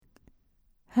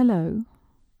Hello.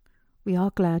 We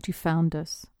are glad you found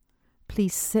us.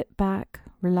 Please sit back,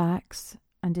 relax,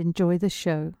 and enjoy the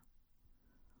show.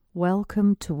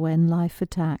 Welcome to When Life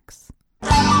Attacks.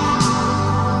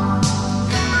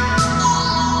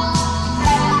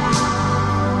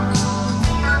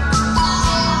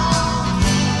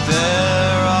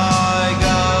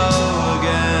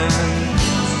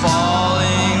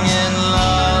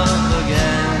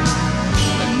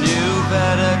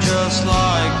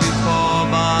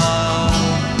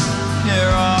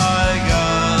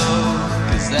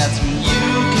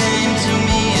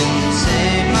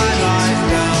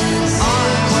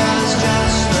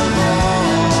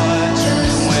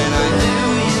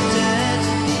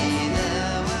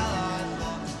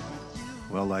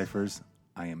 Lifers,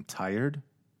 I am tired.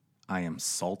 I am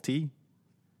salty.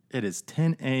 It is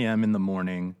 10 a.m. in the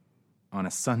morning on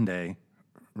a Sunday,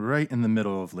 right in the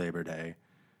middle of Labor Day.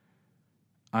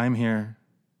 I'm here.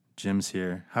 Jim's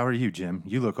here. How are you, Jim?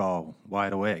 You look all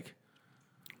wide awake.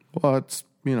 Well, it's,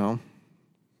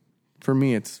 for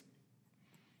me, it's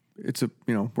a,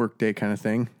 work day kind of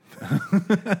thing.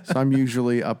 So I'm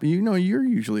usually up. You're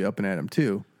usually up and at 'em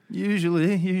too.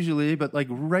 Usually, but like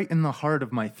right in the heart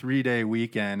of my 3-day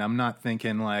weekend, I'm not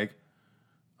thinking like,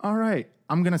 all right,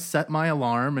 I'm going to set my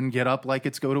alarm and get up like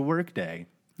it's go to work day.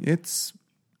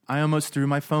 I almost threw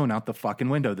my phone out the fucking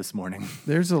window this morning.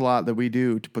 There's a lot that we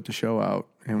do to put the show out,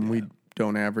 and we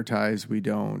don't advertise. We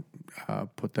don't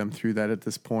put them through that at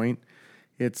this point.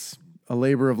 It's a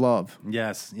labor of love.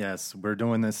 Yes. We're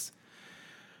doing this.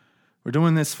 We're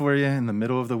doing this for you in the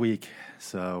middle of the week.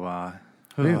 So,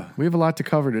 we have a lot to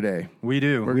cover today. We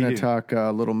do. We're going to talk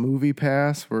a little movie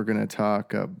pass. We're going to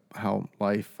talk how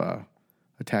life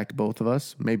attacked both of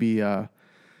us. Maybe I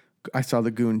saw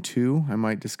the Goon 2. I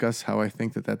might discuss how I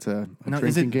think that's a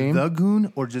drinking game. Is it the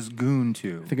Goon or just Goon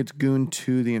 2? I think it's Goon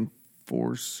 2, the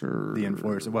Enforcer. The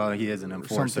Enforcer. Well, he is an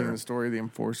enforcer. Something in the story of the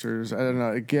Enforcers. I don't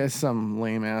know. I guess some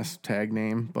lame-ass tag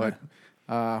name. But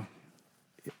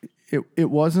it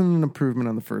wasn't an improvement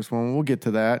on the first one. We'll get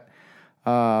to that.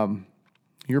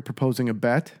 You're proposing a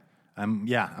bet? I'm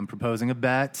proposing a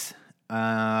bet.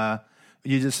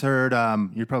 You just heard,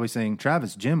 you're probably saying,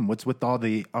 Travis, Jim, what's with all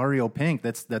the Ariel Pink?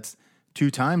 That's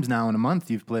 2 times now in a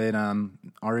month you've played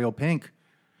Ariel Pink.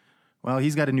 Well,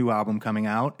 he's got a new album coming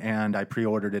out, and I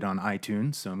pre-ordered it on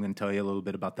iTunes, so I'm going to tell you a little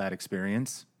bit about that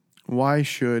experience. Why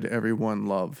should everyone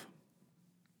love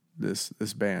this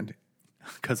band?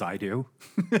 Because I do.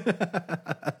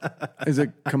 Is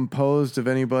it composed of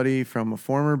anybody from a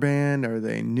former band? Are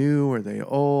they new? Are they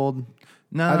old?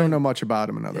 No. I don't know much about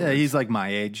him, in other words. Yeah, he's like my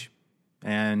age.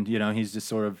 And, he's just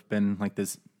sort of been like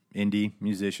this indie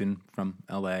musician from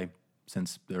LA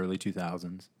since the early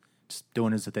 2000s. Just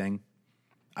doing his thing.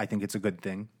 I think it's a good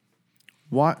thing.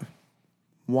 Why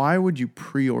would you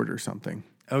pre-order something?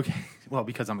 Okay. Well,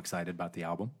 because I'm excited about the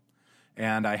album.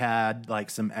 And I had like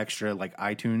some extra like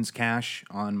iTunes cash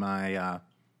on my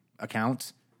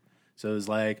account. So it was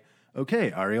like,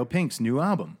 okay, Ariel Pink's new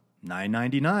album,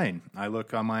 $9.99. I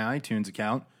look on my iTunes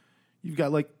account. You've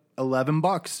got like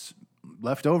 $11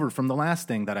 left over from the last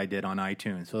thing that I did on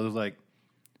iTunes. So it was like,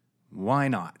 why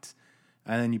not?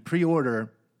 And then you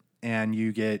pre-order and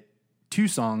you get 2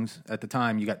 songs. At the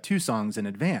time, you got 2 songs in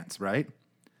advance, right?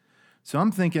 So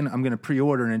I'm thinking I'm going to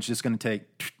pre-order and it's just going to take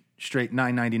straight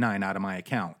 $9.99 out of my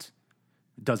account.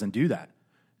 It doesn't do that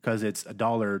because it's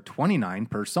 $1.29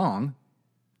 per song,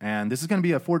 and this is going to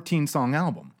be a 14-song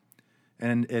album,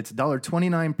 and it's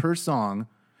 $1.29 per song,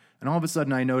 and all of a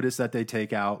sudden I notice that they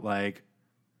take out like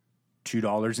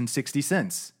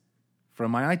 $2.60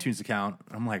 from my iTunes account.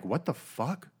 I'm like, what the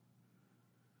fuck?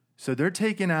 So they're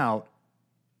taking out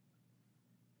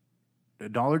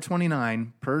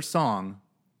 $1.29 per song,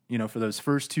 for those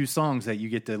first 2 songs that you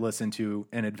get to listen to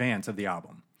in advance of the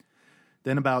album.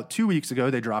 Then about 2 weeks ago,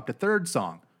 they dropped a 3rd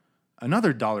song.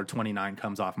 Another $1.29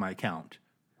 comes off my account.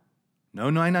 No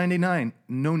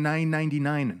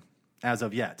 $9.99 as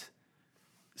of yet.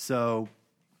 So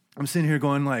I'm sitting here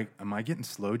going like, am I getting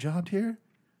slow jobbed here?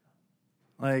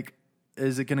 Like,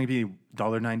 is it going to be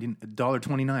 $1.29,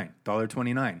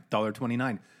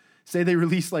 $1.29? Say they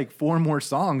release like 4 more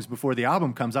songs before the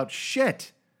album comes out.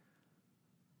 Shit.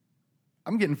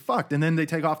 I'm getting fucked. And then they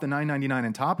take off the $9.99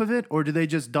 on top of it? Or do they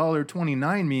just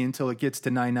 $1.29 me until it gets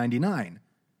to $9.99?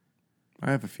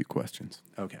 I have a few questions.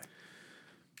 Okay.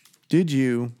 Did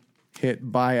you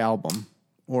hit buy album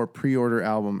or pre-order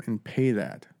album and pay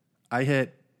that? I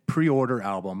hit pre-order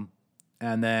album,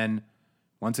 and then,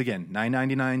 once again,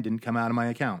 $9.99 didn't come out of my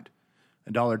account.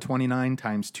 $1.29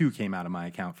 times 2 came out of my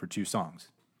account for 2 songs.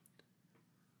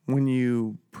 When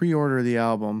you pre-order the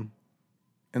album,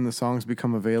 and the songs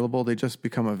become available, they just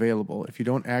become available. If you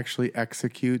don't actually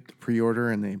execute the pre-order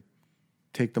and they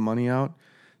take the money out,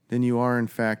 then you are in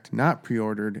fact not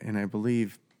pre-ordered, and I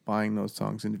believe buying those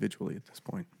songs individually at this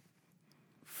point.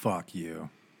 Fuck you.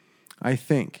 I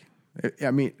think.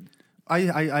 I mean,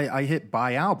 I hit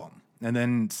buy album and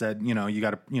then said, you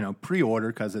got to, pre-order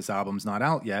because this album's not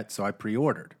out yet. So I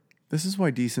pre-ordered. This is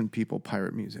why decent people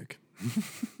pirate music.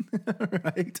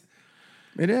 Right?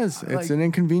 It is. It's an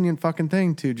inconvenient fucking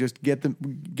thing to just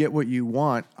get what you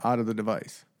want out of the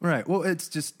device. Right. Well, it's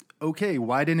just, okay,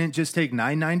 why didn't it just take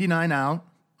 $9.99 out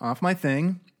off my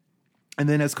thing? And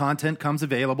then as content comes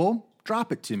available,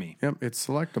 drop it to me. Yep. It's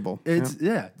selectable.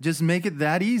 Just make it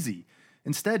that easy.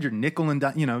 Instead, you're nickel and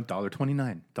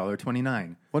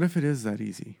 $1.29. What if it is that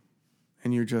easy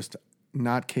and you're just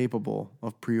not capable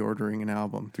of pre-ordering an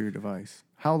album through your device?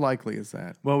 How likely is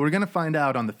that? Well, we're going to find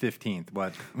out on the 15th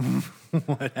what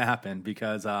happened,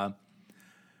 because I'm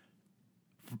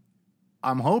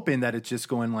hoping that it's just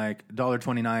going like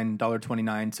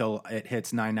 $1.29 till it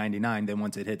hits $9.99. Then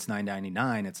once it hits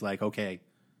 $9.99, it's like, okay,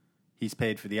 he's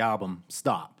paid for the album.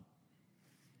 Stop.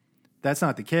 That's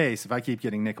not the case. If I keep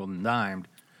getting nickel and dimed.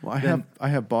 Well, I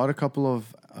have bought a couple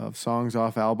of songs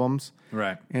off albums.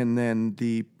 Right. And then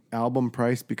the album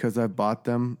price, because I've bought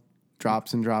them,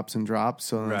 drops and drops and drops.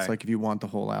 So then it's like, if you want the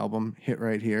whole album, hit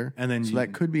right here. And then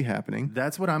that could be happening.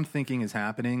 That's what I'm thinking is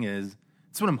happening.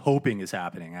 That's what I'm hoping is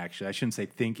happening, actually. I shouldn't say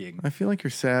thinking. I feel like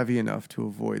you're savvy enough to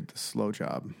avoid the slow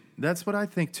job. That's what I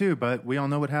think too, but we all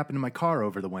know what happened to my car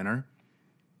over the winter.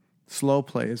 Slow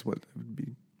play is what it would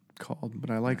be called, but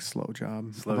I like slow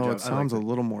job. It sounds a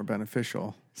little more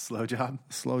beneficial. Slow job?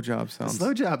 Slow job sounds...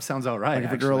 Slow job sounds all right, like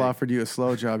if a girl offered you a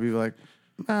slow job, you'd be like,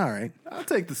 all right. I'll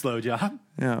take the slow job.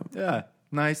 Yeah. Yeah.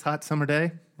 Nice, hot summer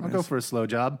day. I'll go for a slow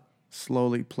job.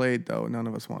 Slowly played, though. None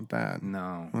of us want that.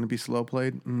 No. Want to be slow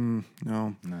played?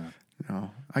 No.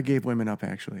 I gave women up,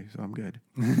 actually, so I'm good.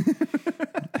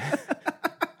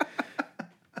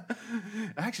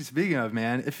 Actually, speaking of,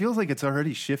 man, it feels like it's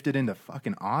already shifted into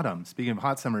fucking autumn. Speaking of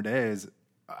hot summer days,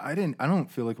 I don't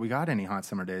feel like we got any hot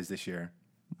summer days this year.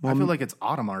 Well, I feel like it's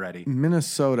autumn already.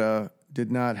 Minnesota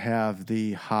did not have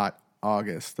the hot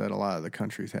August that a lot of the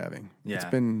country's having. Yeah. It's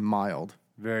been mild.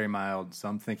 Very mild. So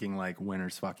I'm thinking like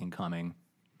winter's fucking coming.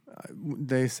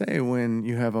 They say when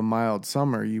you have a mild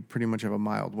summer, you pretty much have a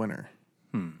mild winter.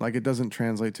 Like it doesn't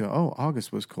translate to,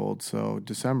 August was cold, so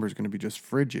December is going to be just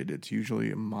frigid. It's usually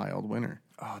a mild winter.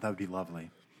 Oh, that would be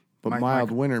lovely. But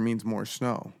mild winter means more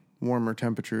snow. Warmer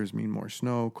temperatures mean more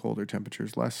snow. Colder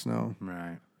temperatures, less snow.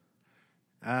 Right.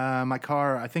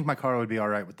 I think my car would be all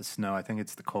right with the snow. I think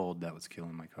it's the cold that was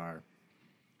killing my car.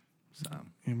 So.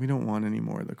 And we don't want any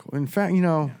more of the cold. In fact,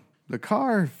 the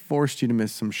car forced you to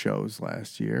miss some shows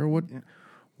last year.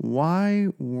 Why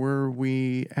were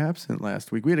we absent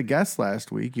last week? We had a guest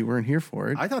last week. You weren't here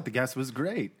for it. I thought the guest was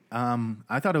great.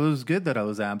 I thought it was good that I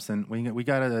was absent. We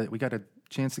got a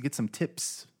chance to get some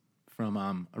tips from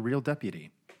a real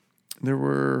deputy.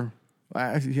 I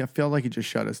felt like he just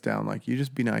shut us down. Like, you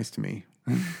just be nice to me.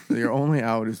 Your only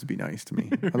out is to be nice to me.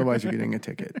 Otherwise, you're getting a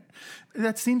ticket.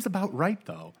 That seems about right,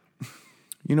 though.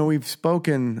 We've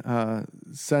spoken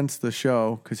since the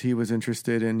show because he was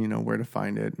interested in, where to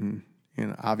find it. And,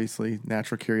 obviously,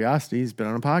 natural curiosity. He's been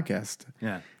on a podcast.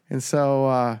 Yeah. And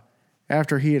so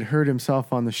after he had heard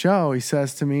himself on the show, he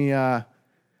says to me, I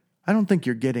don't think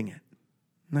you're getting it.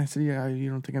 And I said, yeah, you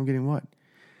don't think I'm getting what?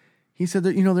 He said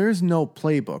that, there is no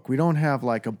playbook. We don't have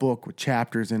like a book with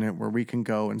chapters in it where we can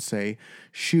go and say,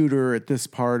 shoot her at this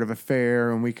part of a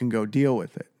fair and we can go deal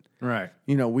with it. Right.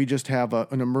 We just have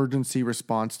an emergency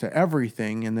response to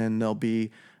everything, and then there'll be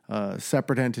a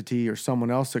separate entity or someone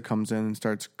else that comes in and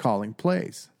starts calling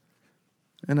plays.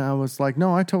 And I was like,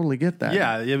 no, I totally get that.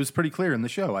 Yeah, it was pretty clear in the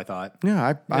show, I thought.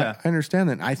 Yeah, I understand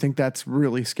that. I think that's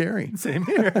really scary. Same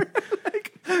here.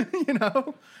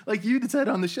 Like you said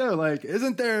on the show, like,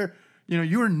 isn't there,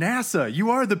 you're NASA. You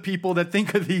are the people that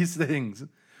think of these things.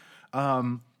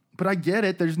 But I get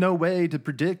it. There's no way to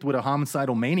predict what a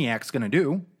homicidal maniac's going to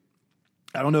do.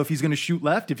 I don't know if he's going to shoot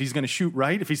left, if he's going to shoot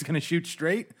right, if he's going to shoot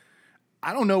straight.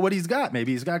 I don't know what he's got.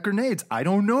 Maybe he's got grenades. I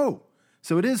don't know.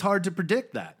 So it is hard to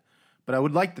predict that. But I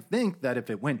would like to think that if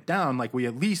it went down, like we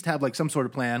at least have like some sort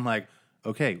of plan, like,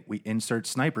 okay, we insert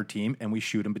sniper team and we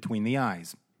shoot him between the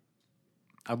eyes.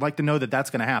 I'd like to know that that's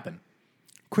going to happen.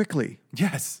 Quickly.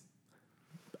 Yes.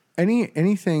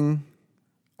 Anything,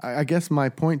 I guess my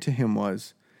point to him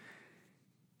was,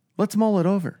 let's mull it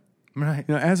over. Right.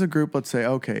 As a group, let's say,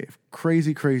 okay, if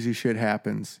crazy shit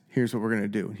happens, here's what we're going to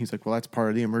do. And he's like, well, that's part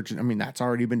of the emergency. I mean, that's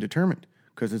already been determined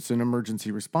because it's an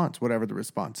emergency response, whatever the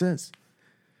response is.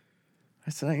 I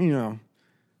said,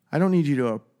 I don't need you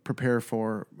to prepare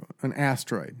for an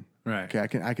asteroid. Right.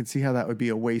 Okay, I can see how that would be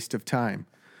a waste of time.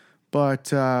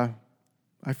 But I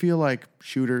feel like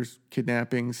shooters,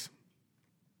 kidnappings,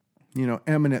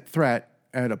 imminent threat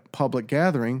at a public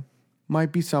gathering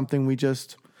might be something we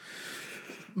just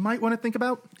might want to think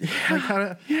about.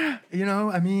 Yeah.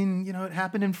 It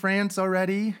happened in France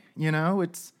already.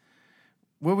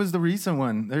 What was the recent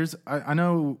one? I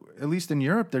know, at least in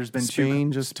Europe, there's been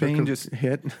Spain just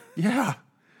hit. Yeah.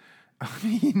 I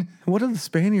mean, what are the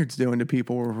Spaniards doing to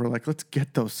people where we're like, let's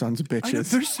get those sons of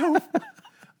bitches?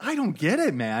 I don't get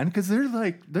it, man, because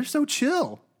they're so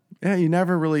chill. Yeah,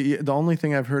 the only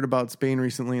thing I've heard about Spain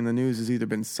recently in the news has either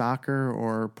been soccer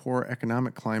or poor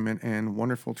economic climate and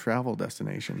wonderful travel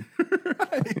destination.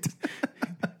 Right.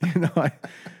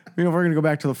 If we're going to go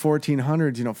back to the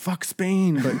 1400s, fuck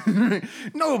Spain, but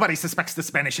nobody suspects the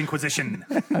Spanish Inquisition.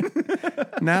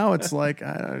 Now it's like,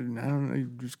 I don't know,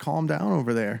 just calm down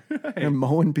over there. Right. They're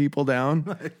mowing people down.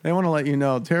 Right. They want to let you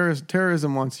know,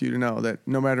 terrorism wants you to know that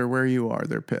no matter where you are,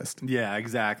 they're pissed. Yeah,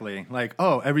 exactly. Like,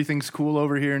 oh, everything's cool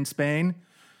over here in Spain.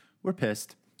 We're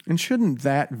pissed. And shouldn't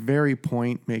that very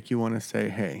point make you want to say,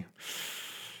 hey,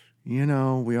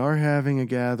 we are having a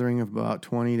gathering of about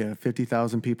 20 to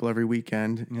 50,000 people every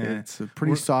weekend. Yeah. It's a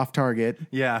pretty soft target.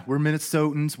 Yeah, we're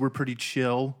Minnesotans. We're pretty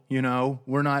chill,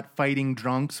 We're not fighting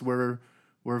drunks. We're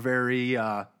very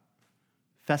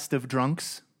festive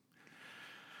drunks.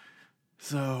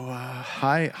 So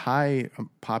high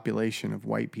population of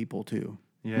white people too.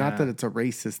 Yeah. Not that it's a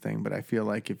racist thing, but I feel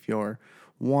like if you're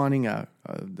wanting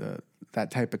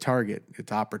that type of target,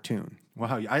 it's opportune.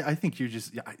 Wow, I think you're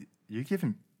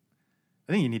giving.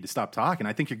 I think you need to stop talking.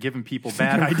 I think you're giving people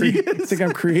bad ideas. You think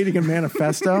I'm creating a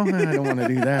manifesto? I don't want to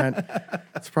do that.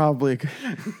 It's probably,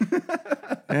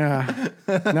 yeah.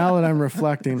 Now that I'm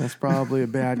reflecting, that's probably a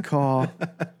bad call.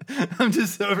 I'm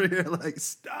just over here like,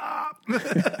 stop.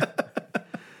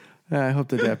 I hope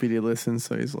the deputy listens,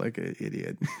 so he's like an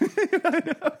idiot. I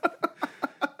know.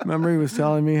 Remember, he was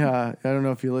telling me, I don't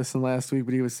know if you listened last week,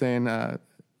 but he was saying that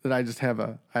I just have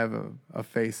a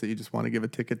face that you just want to give a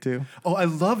ticket to. Oh, I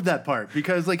love that part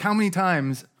because how many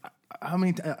times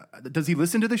does he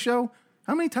listen to the show?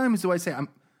 How many times do I say, I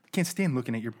can't stand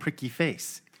looking at your pricky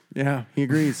face? Yeah, he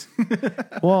agrees.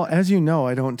 Well, as you know,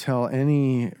 I don't tell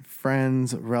any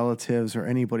friends, relatives, or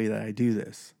anybody that I do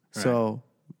this. Right. So,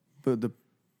 but the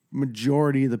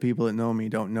majority of the people that know me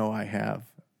don't know I have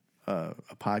a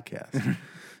podcast.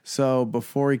 So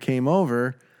before he came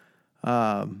over, we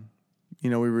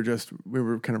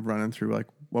were kind of running through like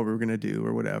what we were going to do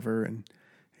or whatever.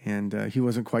 And he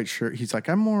wasn't quite sure. He's like,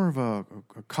 I'm more of a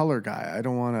color guy. I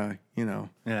don't want to,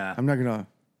 I'm not going to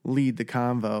lead the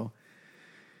convo.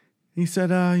 He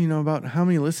said, about how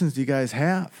many listens do you guys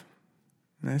have?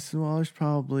 And I said, well, there's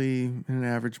probably in an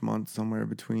average month somewhere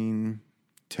between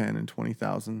 10 and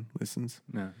 20,000 listens.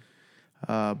 Yeah.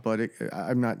 But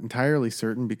I'm not entirely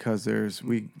certain because there's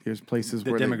places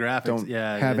where demographics, they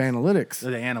don't have analytics. The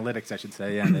analytics, I should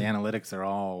say. Yeah, the analytics are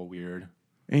all weird.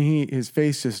 And his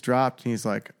face just dropped, and he's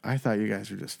like, I thought you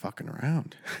guys were just fucking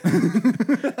around.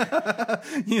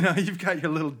 You've got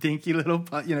your little dinky little,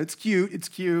 it's cute. It's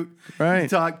cute. Right.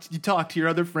 You talk to your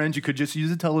other friends. You could just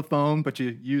use a telephone, but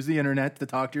you use the internet to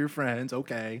talk to your friends.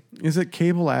 Okay. Is it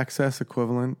cable access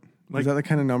equivalent? Is that the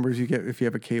kind of numbers you get if you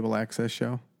have a cable access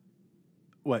show?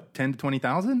 What, 10 to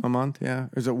 20,000? A month, yeah?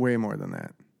 Or is it way more than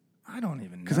that? I don't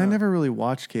even know. Because I never really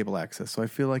watched cable access, so I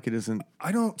feel like it isn't...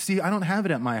 I don't have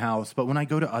it at my house, but when I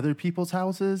go to other people's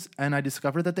houses and I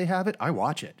discover that they have it, I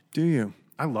watch it. Do you?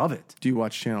 I love it. Do you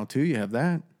watch Channel 2? You have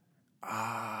that?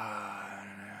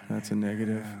 That's a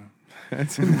negative.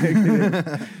 That's a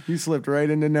negative. You slipped right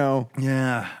into no.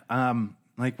 Yeah.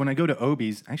 Like when I go to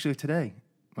Obi's, actually today,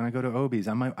 when I go to Obi's,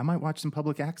 I might watch some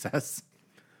public access.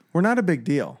 We're not a big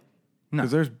deal. No.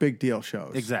 Because there's big deal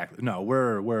shows. Exactly. No,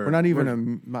 we're not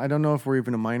even I don't know if we're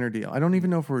even a minor deal. I don't even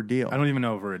know if we're a deal. I don't even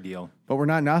know if we're a deal. But we're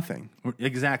not nothing.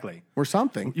 Exactly. We're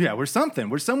something. Yeah, we're something.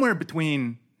 We're somewhere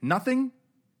between nothing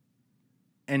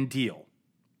and deal.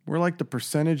 We're like the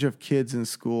percentage of kids in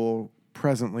school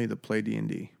presently that play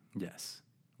D&D. Yes.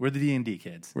 We're the D&D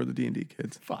kids. We're the D&D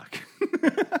kids. Fuck.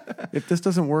 If this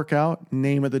doesn't work out,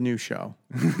 name of the new show.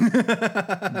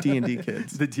 D&D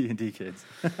kids. The D&D kids.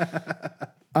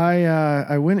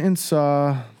 I went and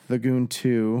saw the Goon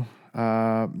 2.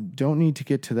 Don't need to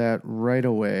get to that right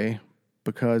away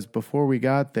because before we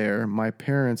got there, my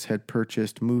parents had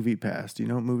purchased Movie Pass. Do you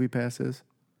know what Movie Pass is?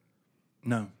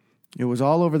 No. It was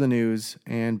all over the news,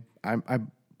 and I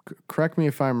correct me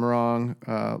if I'm wrong,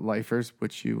 lifers,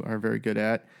 which you are very good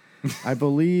at. I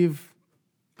believe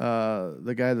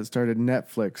the guy that started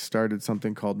Netflix started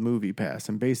something called Movie Pass,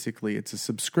 and basically it's a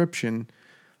subscription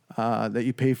that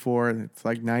you pay for. It's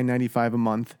like $9.95 a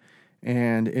month,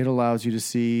 and it allows you to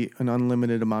see an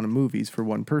unlimited amount of movies for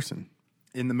one person.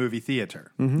 In the movie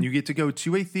theater. Mm-hmm. You get to go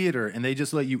to a theater, and they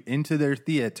just let you into their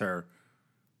theater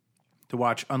to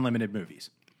watch unlimited movies.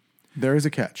 There is a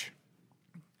catch.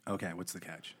 Okay, what's the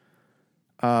catch?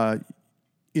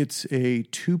 It's a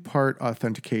 2-part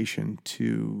authentication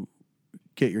to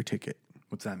get your ticket.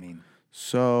 What's that mean?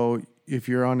 So if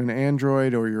you're on an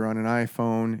Android or you're on an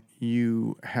iPhone,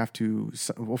 you have to,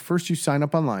 well, first you sign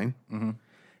up online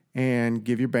and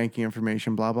give your banking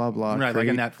information, blah, blah, blah. Right, like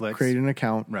a Netflix. Create an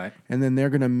account. Right. And then they're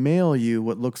going to mail you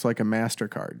what looks like a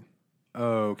MasterCard.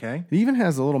 Okay. It even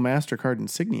has a little MasterCard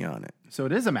insignia on it. So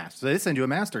it is a Master. So they send you a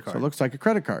MasterCard. So it looks like a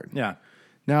credit card. Yeah.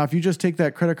 Now, if you just take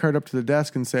that credit card up to the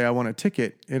desk and say, I want a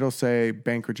ticket, it'll say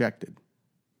bank rejected.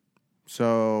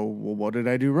 So, well, what did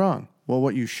I do wrong? Well,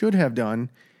 what you should have done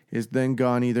is then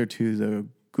gone either to the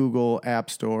Google App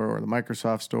Store or the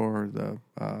Microsoft Store or the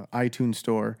iTunes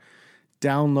Store,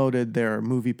 downloaded their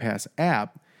MoviePass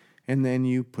app, and then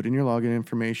you put in your login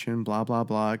information, blah, blah,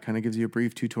 blah. It kind of gives you a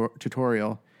brief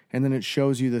tutorial, and then it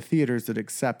shows you the theaters that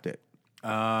accept it.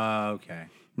 Okay.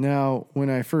 Now, when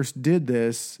I first did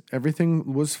this,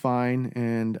 everything was fine,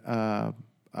 and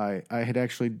I had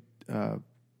actually,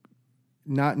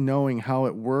 not knowing how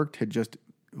it worked, had just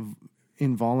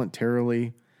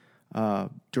involuntarily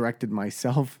directed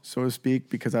myself, so to speak,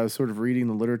 because I was sort of reading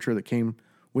the literature that came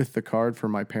with the card for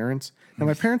my parents. Now,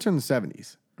 my parents are in the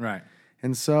 70s. Right.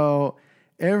 And so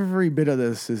every bit of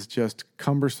this is just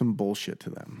cumbersome bullshit to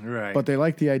them. Right. But they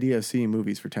like the idea of seeing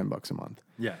movies for $10 a month.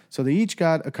 Yeah. So they each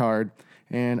got a card,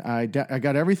 and I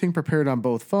got everything prepared on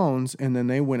both phones, and then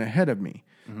they went ahead of me.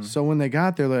 Mm-hmm. So when they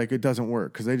got there, like, it doesn't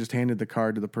work, because they just handed the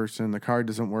card to the person. The card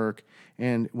doesn't work.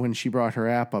 And when she brought her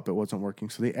app up, it wasn't working.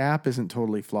 So the app isn't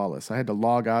totally flawless. I had to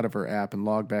log out of her app and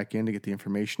log back in to get the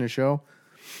information to show.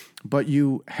 But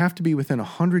you have to be within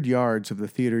 100 yards of the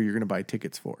theater you're going to buy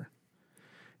tickets for.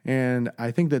 And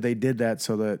I think that they did that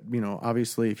so that, you know,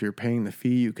 obviously if you're paying the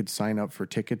fee, you could sign up for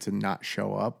tickets and not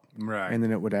show up. Right. And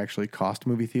then it would actually cost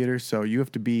movie theaters. So you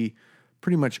have to be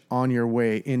pretty much on your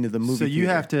way into the movie theater. So you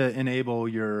have to enable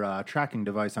your tracking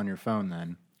device on your phone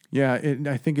then. Yeah,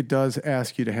 I think it does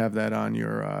ask you to have that on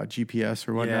your GPS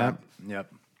or whatnot. Yeah.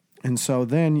 Yep. And so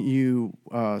then you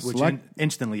Which select...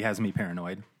 instantly has me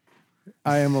paranoid.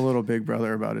 I am a little big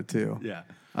brother about it too. Yeah.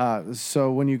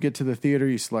 So when you get to the theater,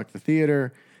 you select the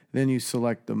theater. Then you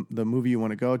select the movie you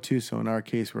want to go to. So in our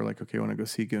case, we're like, okay, I want to go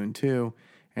see Goon 2.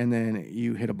 And then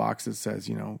you hit a box that says,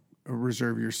 you know,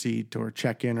 reserve your seat or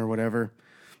check in or whatever.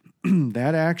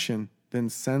 That action then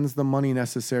sends the money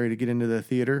necessary to get into the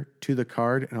theater to the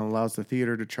card and allows the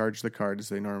theater to charge the card as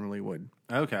they normally would.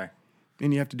 Okay.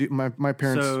 And you have to do, my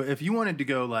parents... So if you wanted to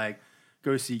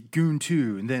go see Goon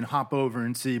 2 and then hop over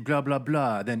and see blah, blah,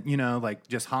 blah, then, you know, like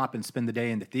just hop and spend the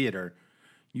day in the theater,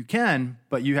 you can,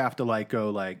 but you have to like go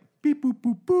like beep, boop,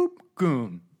 boop, boop,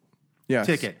 Goon. Yes.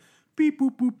 Ticket. Beep,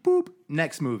 boop, boop, boop.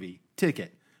 Next movie.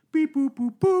 Ticket. Beep, boop,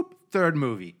 boop, boop. Third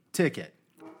movie. Ticket.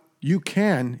 You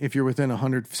can, if you're within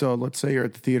 100. So let's say you're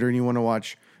at the theater and you want to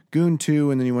watch Goon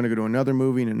 2 and then you want to go to another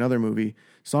movie and another movie.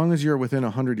 As long as you're within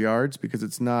 100 yards, because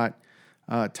it's not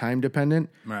time dependent,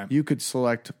 right, you could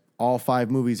select all 5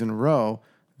 movies in a row,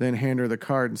 then hand her the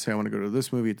card and say, I want to go to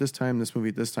this movie at this time, this movie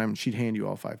at this time, and she'd hand you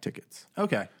all 5 tickets.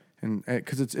 Okay. And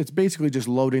because it's basically just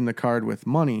loading the card with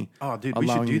money. Oh, dude, we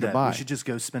should do that. Buy. We should just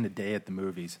go spend a day at the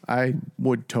movies. I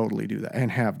would totally do that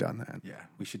and have done that. Yeah,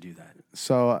 we should do that.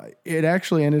 So it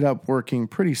actually ended up working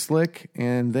pretty slick,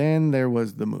 and then there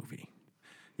was the movie.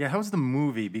 Yeah, how was the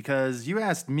movie? Because you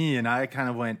asked me, and I kind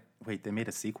of went, wait, they made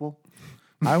a sequel?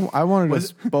 I wanted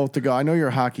us both to go. I know you're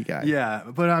a hockey guy. Yeah,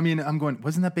 but I mean, I'm going,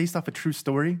 wasn't that based off a true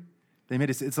story? They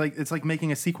made it's like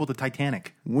making a sequel to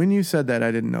Titanic. When you said that, I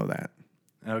didn't know that.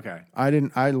 Okay.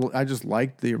 I just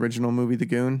liked the original movie, The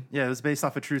Goon. Yeah, it was based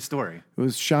off a true story. It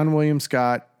was Sean William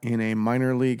Scott in a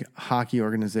minor league hockey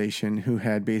organization who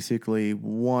had basically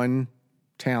one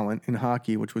talent in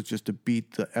hockey, which was just to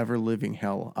beat the ever-living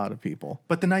hell out of people.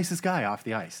 But the nicest guy off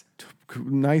the ice.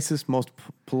 Nicest, most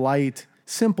polite,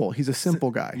 simple. He's a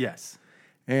simple guy. Yes.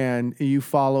 And you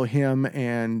follow him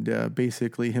and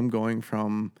basically him going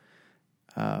from...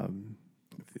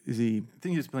 I think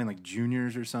he was playing like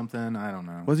juniors or something. I don't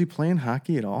know. Was he playing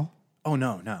hockey at all? Oh,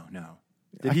 no.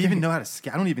 Did he even know how to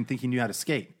skate? I don't even think he knew how to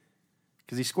skate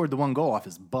because he scored the one goal off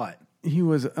his butt. He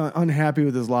was unhappy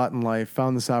with his lot in life,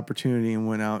 found this opportunity and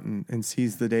went out and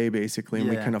seized the day basically. And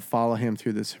we kind of follow him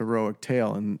through this heroic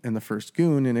tale in the first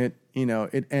Goon. And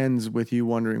it ends with you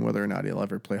wondering whether or not he'll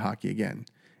ever play hockey again.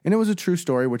 And it was a true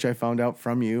story, which I found out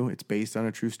from you. It's based on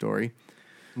a true story.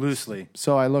 Loosely.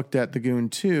 So I looked at the Goon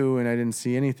 2, and I didn't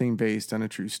see anything based on a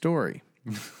true story.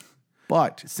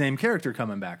 But Same character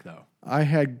coming back, though. I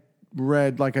had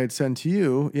read, like I'd sent to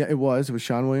you, it was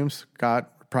Sean William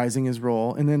Scott reprising his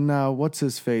role. And then what's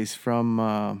his face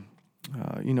from,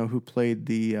 who played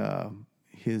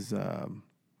his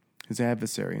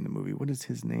adversary in the movie. What is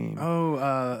his name?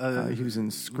 He was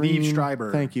in Scream. Liev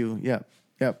Schreiber. Thank you.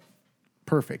 Yep.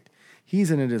 Perfect. He's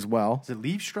in it as well. Is it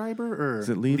Liev Schreiber or is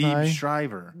it Levi? Liev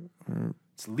Schreiber?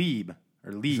 It's Lieb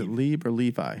or Lieb. Is it Lieb or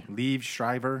Levi? Liev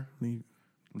Schreiber.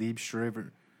 Liev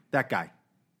Schreiber. That guy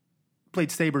played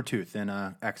Sabretooth in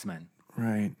X-Men.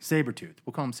 Right. Sabretooth.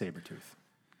 We'll call him Sabretooth.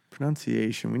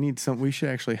 Pronunciation. We should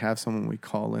actually have someone we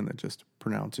call in that just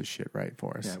pronounces shit right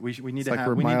for us. Yeah, we need it's to like have.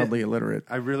 We're mildly illiterate.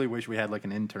 I really wish we had like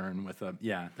an intern with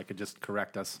that could just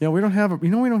correct us. Yeah, we don't have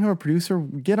a producer.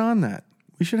 Get on that.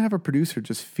 We should have a producer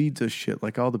just feeds us shit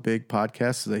like all the big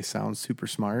podcasts. They sound super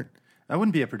smart. That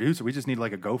wouldn't be a producer. We just need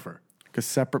like a gopher. Like a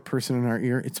separate person in our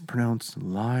ear. It's pronounced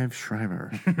Liev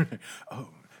Schreiber.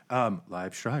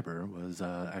 Liev Schreiber was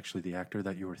actually the actor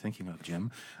that you were thinking of,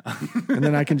 Jim. And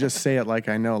then I can just say it like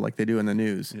I know, like they do in the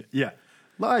news. Yeah.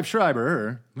 Liev Schreiber,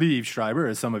 or Liev Schreiber,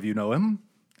 as some of you know him.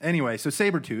 Anyway, so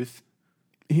Sabretooth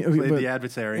played the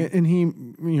adversary. And he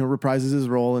reprises his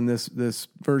role in this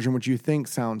version, which you think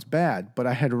sounds bad. But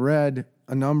I had read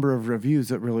a number of reviews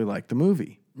that really liked the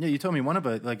movie. Yeah, you told me one of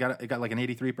it got like an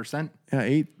 83%. Yeah,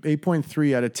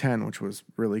 8.3 out of 10, which was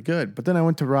really good. But then I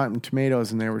went to Rotten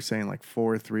Tomatoes, and they were saying like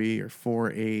 4.3 or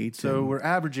 4.8. So we're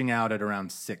averaging out at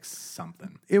around 6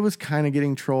 something. It was kind of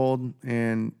getting trolled,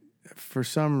 and for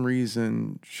some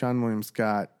reason, Sean William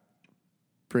Scott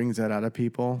brings that out of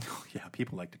people. Yeah,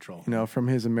 people like to troll. From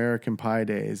his American Pie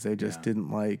days, they just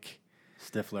didn't like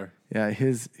Stifler. Yeah,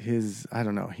 his I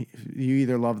don't know. You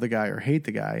either love the guy or hate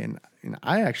the guy, and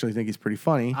I actually think he's pretty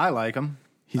funny. I like him.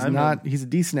 He's a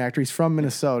decent actor. He's from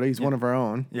Minnesota. He's one of our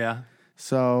own. Yeah.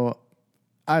 So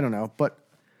I don't know, but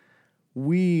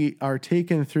we are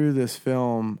taken through this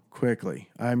film quickly.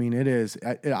 I mean, it is.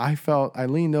 I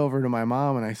leaned over to my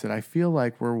mom and I said, I feel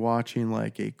like we're watching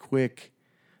like a quick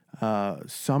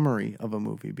summary of a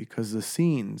movie because the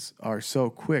scenes are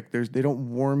so quick. They don't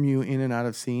warm you in and out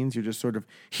of scenes. You're just sort of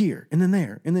here and then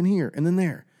there and then here and then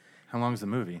there. How long is the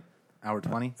movie? Hour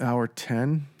 20? Hour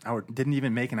 10. Didn't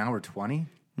even make an hour 20?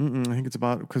 I think it's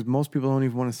about, because most people don't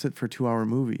even want to sit for a 2-hour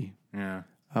movie. Yeah.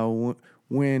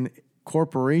 When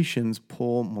corporations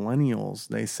pull millennials,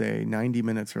 they say 90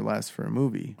 minutes or less for a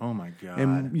movie. Oh my God.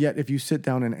 And yet if you sit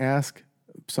down and ask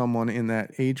someone in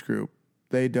that age group,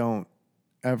 they don't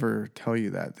ever tell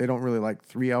you that. They don't really like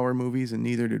 3-hour movies, and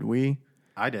neither did we.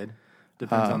 I did.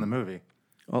 Depends on the movie.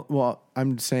 Well,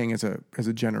 I'm saying as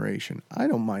a generation, I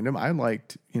don't mind them. I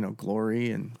liked,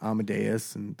 Glory and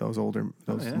Amadeus and those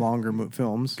longer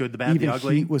films. Good, the Bad, Even the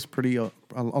Ugly. Heat was pretty a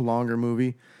longer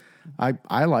movie.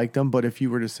 I liked them, but if you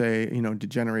were to say, did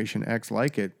Generation X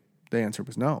like it? The answer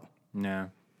was no. No.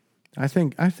 I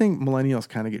think millennials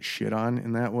kind of get shit on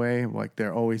in that way. Like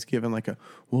they're always given like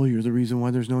well, you're the reason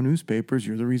why there's no newspapers.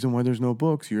 You're the reason why there's no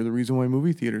books. You're the reason why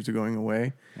movie theaters are going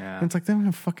away. Yeah. And it's like they don't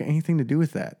have fucking anything to do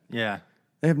with that. Yeah.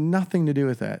 They have nothing to do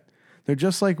with that. They're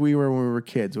just like we were when we were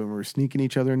kids, when we were sneaking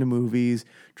each other into movies,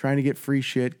 trying to get free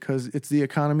shit because it's the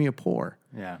economy of poor.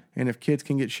 Yeah. And if kids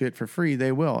can get shit for free,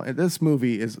 they will. And this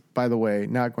movie is, by the way,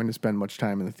 not going to spend much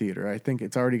time in the theater. I think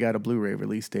it's already got a Blu-ray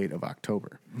release date of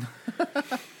October.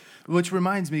 Which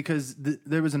reminds me, because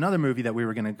there was another movie that we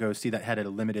were going to go see that had a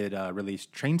limited release,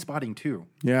 Trainspotting 2.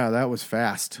 Yeah, that was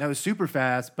fast. That was super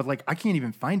fast, but I can't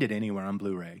even find it anywhere on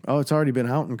Blu-ray. Oh, it's already been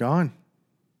out and gone.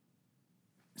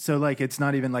 So it's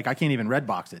not even I can't even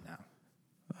Redbox it now.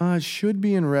 It should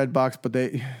be in Redbox, but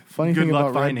funny thing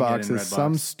about Redbox is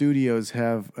some studios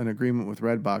have an agreement with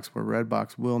Redbox where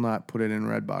Redbox will not put it in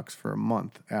Redbox for a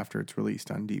month after it's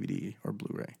released on DVD or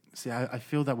Blu-ray. See, I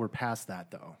feel that we're past that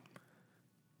though.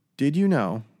 Did you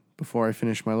know, before I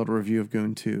finish my little review of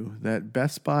Goon 2, that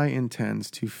Best Buy intends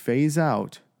to phase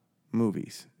out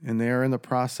movies, and they are in the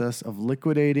process of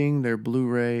liquidating their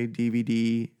Blu-ray,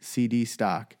 DVD, CD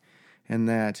stock, and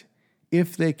that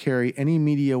if they carry any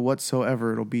media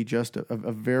whatsoever, it'll be just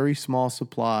a very small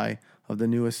supply of the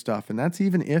newest stuff, and that's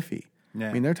even iffy. Yeah.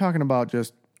 I mean, they're talking about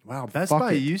just Best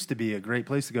Buy used to be a great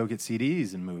place to go get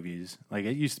CDs and movies.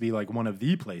 It used to be one of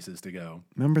the places to go.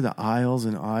 Remember the aisles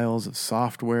and aisles of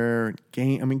software,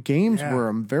 games were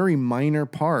a very minor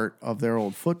part of their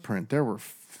old footprint. There were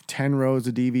 10 rows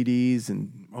of DVDs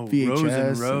and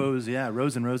VHS.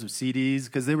 Rows and rows of CDs,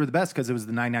 because they were the best because it was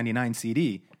the $9.99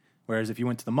 CD. Whereas if you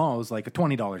went to the mall, it was like a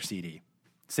 $20 CD.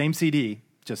 Same CD,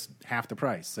 just half the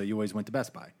price. So you always went to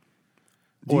Best Buy.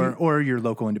 Or your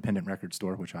local independent record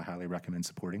store, which I highly recommend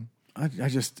supporting.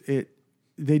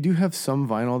 They do have some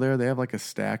vinyl there. They have like a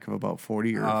stack of about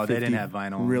 40 or 50 they didn't have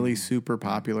vinyl. Really super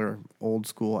popular old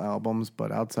school albums,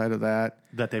 but outside of that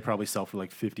they probably sell for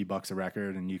like $50 a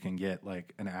record, and you can get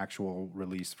like an actual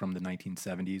release from the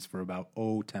 1970s for about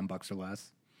 $10 or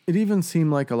less. It even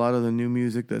seemed like a lot of the new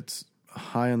music that's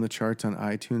high on the charts on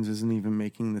iTunes isn't even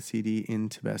making the CD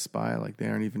into Best Buy. Like they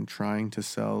aren't even trying to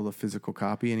sell the physical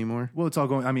copy anymore. Well, it's all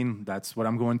going. I mean, that's what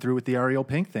I'm going through with the Ariel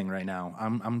Pink thing right now.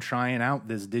 I'm trying out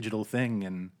this digital thing,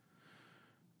 and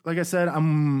like I said,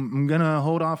 I'm gonna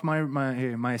hold off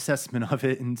my assessment of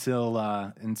it until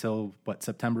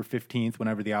September 15th,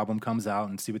 whenever the album comes out,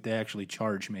 and see what they actually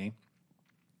charge me.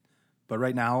 But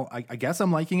right now, I guess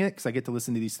I'm liking it because I get to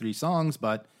listen to these 3 songs,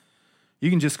 but you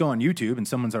can just go on YouTube, and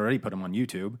someone's already put them on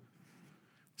YouTube.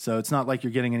 So it's not like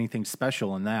you're getting anything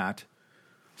special in that.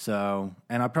 So,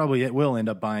 and I probably will end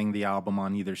up buying the album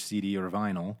on either CD or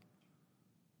vinyl.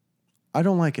 I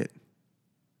don't like it.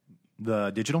 The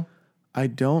digital? I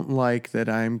don't like that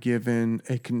I'm given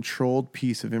a controlled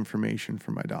piece of information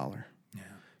for my dollar. Yeah.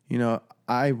 You know,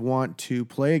 I want to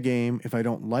play a game. If I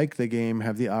don't like the game,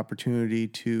 have the opportunity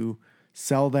to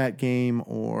sell that game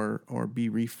or be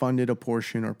refunded a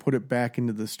portion or put it back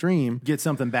into the stream. Get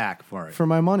something back for it. For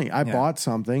my money. I bought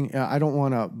something. I don't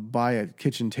want to buy a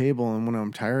kitchen table, and when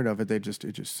I'm tired of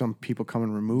it, some people come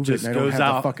and remove it, and I don't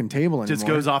have the fucking table anymore. Just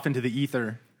goes off into the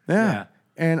ether. Yeah.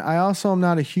 And I also am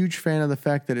not a huge fan of the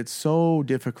fact that it's so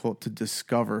difficult to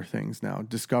discover things now.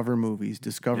 Discover movies,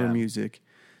 discover music.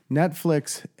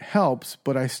 Netflix helps,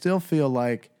 but I still feel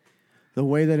like the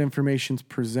way that information's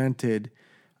presented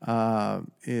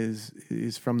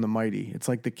is from the mighty. It's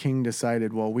like the king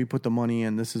decided, well, we put the money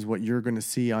in, this is what you're going to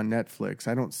see on Netflix.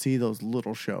 I don't see those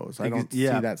little shows. I don't see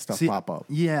that stuff pop up.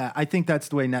 Yeah, I think that's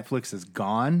the way Netflix has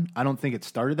gone. I don't think it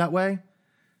started that way.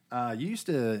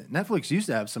 Netflix used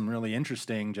to have some really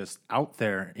interesting, just out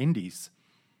there indies.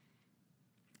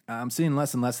 I'm seeing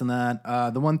less and less than that.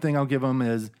 The one thing I'll give them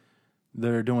is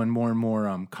they're doing more and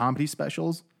more comedy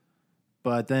specials.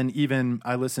 But then even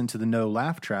I listen to the No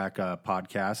Laugh Track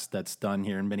podcast that's done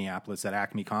here in Minneapolis at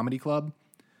Acme Comedy Club.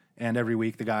 And every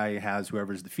week the guy has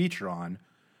whoever's the feature on.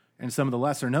 And some of the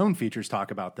lesser known features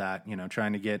talk about that, you know,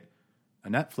 trying to get a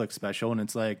Netflix special. And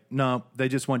it's like, no, they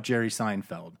just want Jerry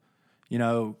Seinfeld. You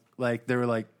know, like they were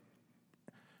like,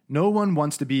 no one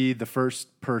wants to be the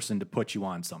first person to put you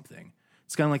on something.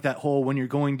 It's kind of like that whole when you're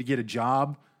going to get a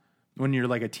job, when you're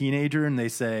like a teenager and they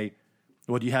say,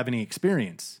 well, do you have any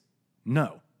experience?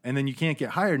 No. And then you can't get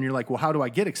hired and you're like, well, how do I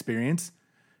get experience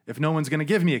if no one's going to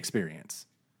give me experience?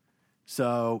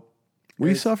 So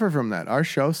we suffer from that. Our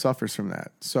show suffers from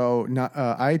that. So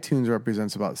iTunes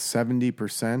represents about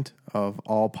 70% of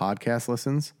all podcast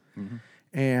listens. Mm-hmm.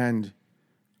 And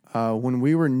when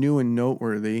we were new and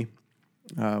noteworthy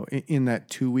in that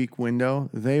 2-week window,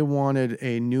 they wanted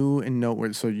a new and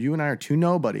noteworthy. So you and I are 2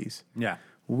 nobodies. Yeah.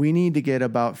 We need to get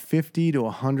about 50 to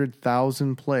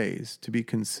 100,000 plays to be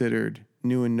considered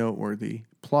new and noteworthy,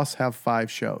 plus have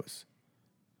 5 shows.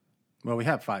 Well, we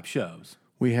have 5 shows.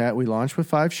 We launched with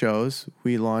 5 shows.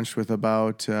 We launched with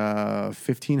about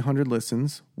 1,500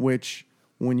 listens, which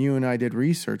when you and I did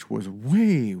research was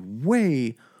way,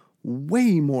 way,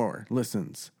 way more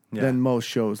listens than most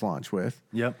shows launch with.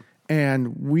 Yep.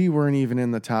 And we weren't even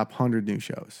in the top 100 new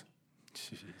shows.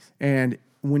 Jeez. And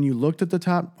when you looked at the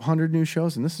top 100 new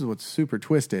shows, and this is what's super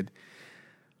twisted,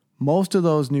 most of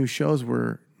those new shows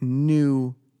were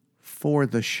new for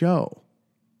the show.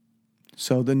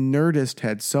 So the Nerdist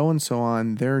had so-and-so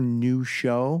on, their new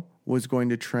show was going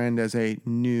to trend as a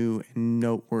new and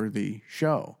noteworthy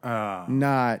show.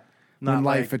 Not When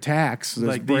Life Attacks, this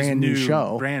like brand new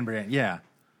show. Brand, yeah.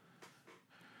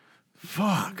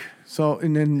 Fuck. So,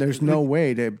 and then there's no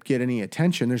way to get any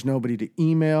attention. There's nobody to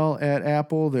email at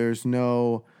Apple. There's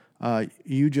no,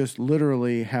 you just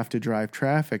literally have to drive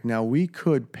traffic. Now, we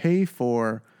could pay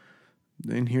for,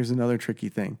 and here's another tricky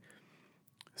thing.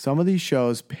 Some of these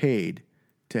shows paid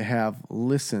to have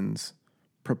listens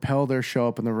propel their show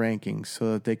up in the rankings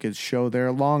so that they could show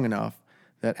there long enough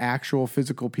that actual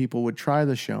physical people would try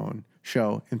the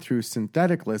show, and through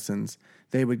synthetic listens,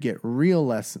 they would get real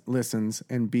listens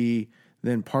and be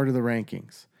then part of the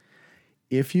rankings.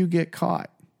 If you get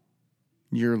caught,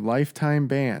 you're lifetime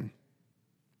ban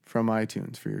from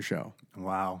iTunes for your show.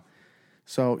 Wow.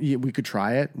 So we could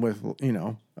try it with,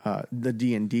 the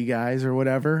D&D guys or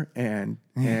whatever and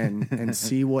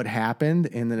see what happened.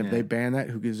 And then if they ban that,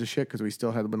 who gives a shit? Because we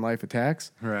still had When Life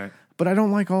Attacks. Right. But I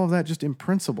don't like all of that just in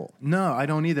principle. No, I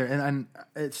don't either. And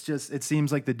it's just, it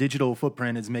seems like the digital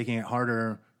footprint is making it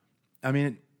harder I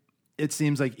mean, it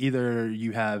seems like either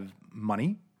you have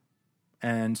money,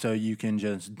 and so you can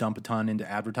just dump a ton into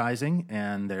advertising,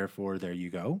 and therefore there you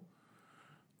go.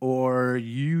 Or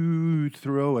you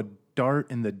throw a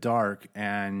dart in the dark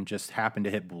and just happen to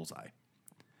hit bullseye.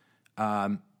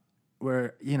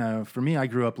 Where, for me, I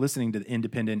grew up listening to the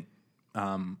independent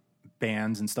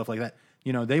bands and stuff like that.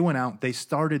 They went out, they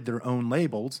started their own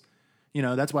labels.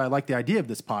 That's why I like the idea of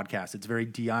this podcast. It's very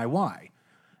DIY.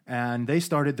 And they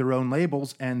started their own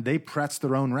labels, and they pressed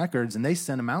their own records, and they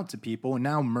sent them out to people. And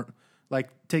now,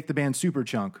 take the band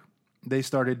Superchunk. They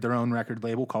started their own record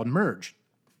label called Merge.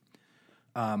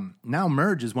 Now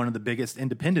Merge is one of the biggest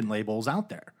independent labels out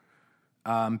there.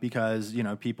 Because,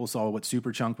 people saw what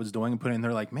Superchunk was doing and put in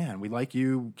there like, man, we like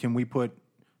you. Can we put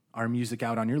our music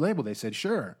out on your label? They said,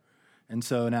 sure. And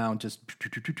so now just,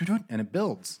 and it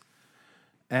builds.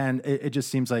 And it just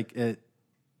seems like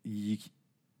you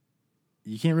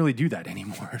can't really do that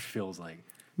anymore, it feels like.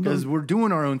 Because we're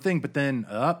doing our own thing, but then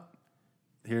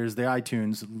here's the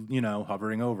iTunes,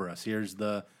 hovering over us. Here's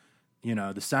the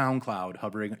SoundCloud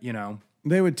hovering,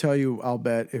 They would tell you, I'll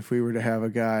bet, if we were to have a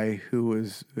guy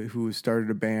who started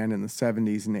a band in the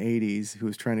 70s and 80s who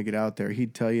was trying to get out there,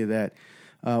 he'd tell you that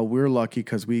we're lucky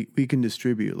because we can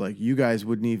distribute. Like, you guys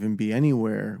wouldn't even be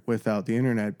anywhere without the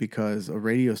internet because a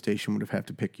radio station would have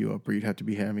to pick you up, or you'd have to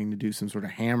be having to do some sort of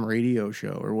ham radio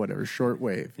show or whatever,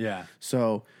 shortwave. Yeah.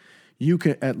 So you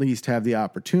could at least have the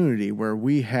opportunity where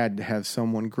we had to have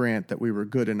someone grant that we were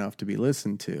good enough to be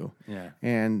listened to. Yeah.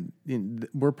 And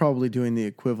we're probably doing the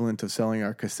equivalent of selling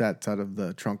our cassettes out of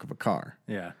the trunk of a car.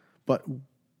 Yeah. But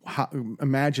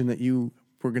imagine that you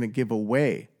were going to give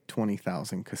away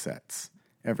 20,000 cassettes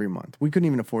every month. We couldn't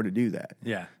even afford to do that.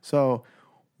 Yeah. So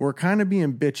we're kind of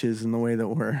being bitches in the way that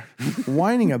we're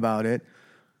whining about it,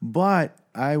 but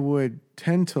I would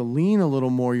tend to lean a little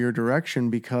more your direction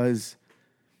because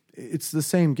it's the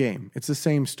same game. It's the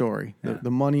same story. Yeah. The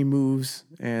money moves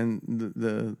and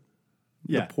the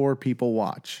poor people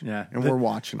watch. Yeah. And we're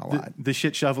watching a lot. The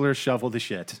shit shovelers shovel the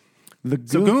shit.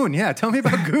 So Goon, yeah, tell me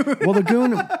about Goon. Well, the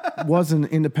Goon was an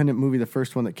independent movie, the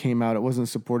first one that came out. It wasn't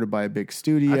supported by a big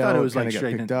studio. I thought it was like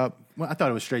straight picked up. Well, I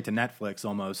thought it was straight to Netflix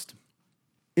almost.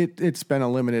 It spent a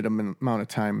limited amount of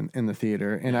time in the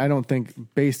theater, and I don't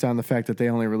think, based on the fact that they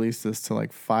only released this to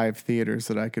like 5 theaters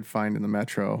that I could find in the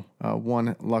metro,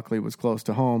 one luckily was close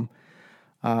to home.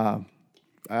 I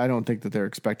don't think that they're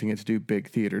expecting it to do big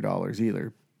theater dollars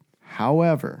either.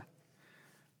 However,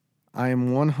 I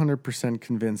am 100%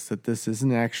 convinced that this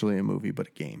isn't actually a movie, but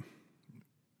a game.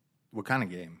 What kind of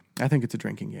game? I think it's a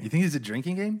drinking game. You think it's a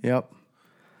drinking game? Yep.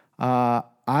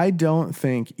 I don't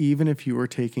think, even if you were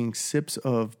taking sips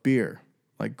of beer,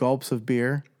 like gulps of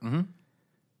beer,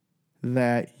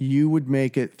 that you would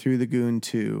make it through the Goon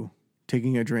 2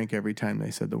 taking a drink every time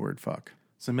they said the word fuck.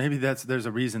 So maybe there's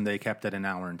a reason they kept it an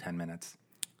hour and 10 minutes.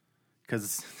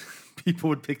 Because people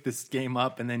would pick this game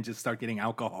up and then just start getting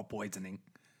alcohol poisoning.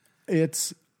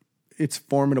 It's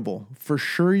formidable. For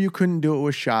sure you couldn't do it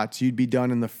with shots. You'd be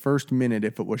done in the first minute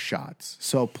if it was shots.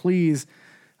 So please,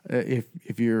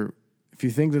 if you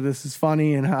think that this is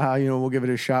funny and we'll give it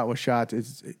a shot with shots,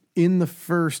 it's in the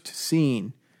first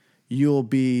scene you'll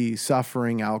be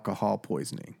suffering alcohol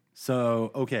poisoning.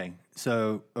 So okay,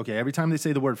 every time they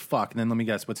say the word fuck, and then let me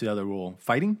guess, what's the other rule?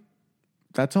 Fighting?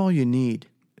 That's all you need.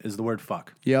 Is the word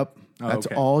fuck. Yep. That's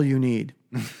all you need.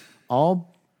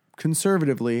 All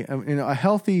conservatively, a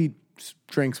healthy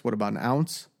drink's what, about an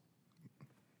ounce?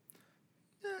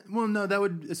 Well, no, that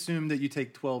would assume that you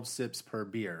take 12 sips per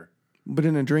beer. But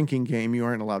in a drinking game, you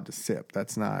aren't allowed to sip.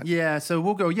 That's not. Yeah, so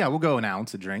we'll go an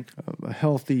ounce a drink. A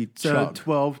healthy chug.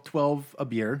 12 a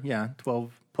beer. Yeah,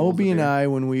 12. Obie and I,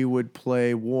 when we would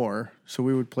play War, so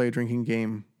we would play a drinking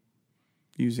game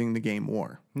using the game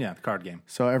War. Yeah, the card game.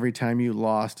 So every time you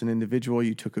lost an individual,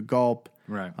 you took a gulp.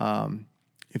 Right.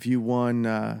 If you won,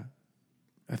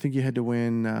 I think you had to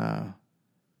win.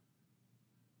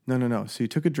 No. So you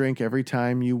took a drink every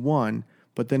time you won,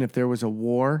 but then if there was a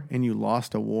war and you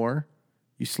lost a war,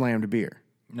 you slammed a beer.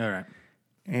 All right.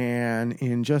 And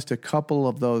in just a couple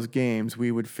of those games,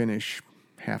 we would finish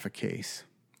half a case.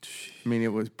 I mean,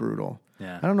 it was brutal.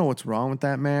 Yeah. I don't know what's wrong with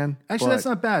that, man. Actually, that's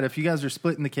not bad. If you guys are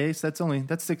splitting the case, that's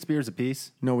 6 beers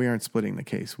apiece. No, we aren't splitting the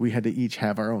case. We had to each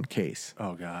have our own case.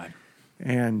 Oh, God.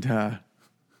 And,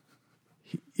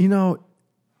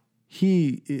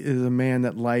 he is a man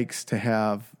that likes to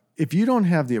have, if you don't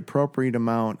have the appropriate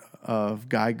amount of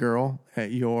guy girl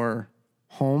at your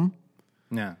home,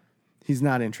 yeah, he's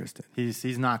not interested.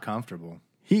 He's not comfortable.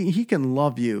 He can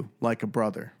love you like a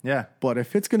brother. Yeah. But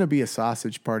if it's going to be a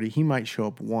sausage party, he might show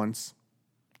up once,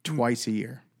 twice a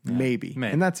year. Maybe.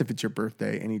 And that's if it's your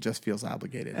birthday and he just feels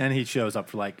obligated. And he shows up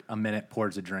for like a minute,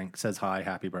 pours a drink, says hi,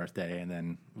 happy birthday, and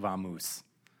then vamos.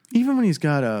 Even when he's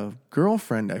got a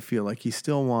girlfriend, I feel like he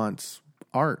still wants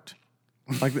art.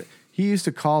 Like he used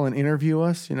to call and interview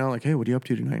us, like, hey, what are you up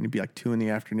to tonight? And it'd be like 2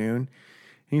 p.m. And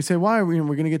he'd say, why? We're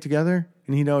going to get together?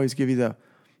 And he'd always give you the,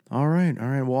 all right,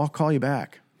 well, I'll call you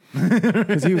back.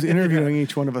 Because he was interviewing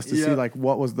each one of us to see like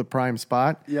what was the prime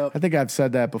spot. Yep. I think I've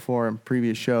said that before in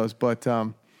previous shows, but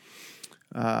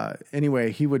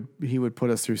anyway, he would put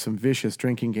us through some vicious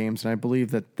drinking games, and I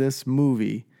believe that this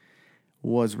movie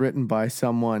was written by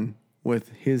someone with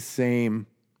his same,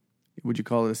 would you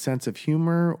call it a sense of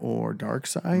humor or dark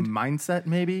side? Mindset,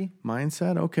 maybe?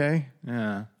 Mindset, okay.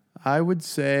 Yeah. I would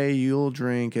say you'll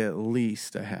drink at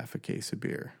least a half a case of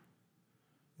beer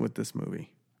with this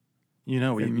movie.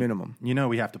 Minimum.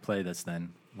 We have to play this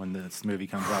then when this movie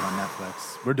comes out on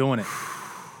Netflix. We're doing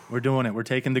it. We're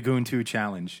taking the Goon 2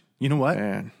 challenge. You know what?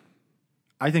 Man.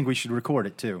 I think we should record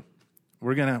it too.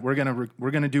 We're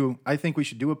gonna do. I think we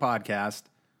should do a podcast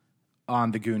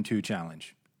on the Goon 2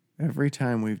 challenge. Every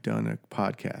time we've done a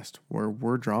podcast where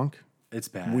we're drunk, it's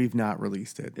bad. We've not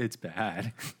released it. It's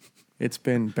bad. It's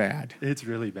been bad. It's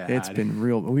really bad. It's been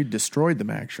real. We destroyed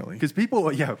them actually because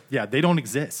people. Yeah, they don't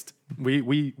exist.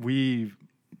 We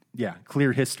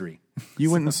clear history.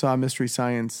 You went and saw Mystery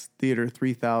Science Theater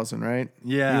 3000, right?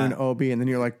 Yeah. You and Obi, and then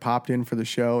you're like popped in for the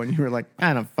show, and you were like,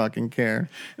 I don't fucking care.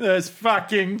 Let's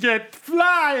fucking get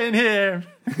flying here.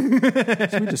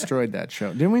 So we destroyed that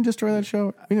show. Didn't we destroy that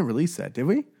show? We didn't release that, did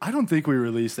we? I don't think we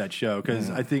released that show because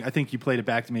I think you played it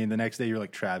back to me, and the next day you're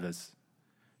like, Travis,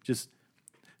 just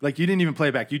like you didn't even play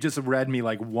it back. You just read me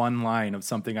like one line of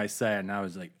something I said, and I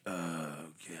was like, oh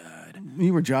god.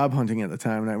 We were job hunting at the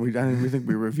time, and I didn't think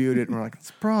we reviewed it, and we're like,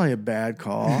 it's probably a bad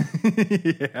call.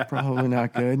 Yeah. Probably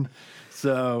not good.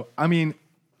 So, I mean,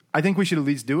 I think we should at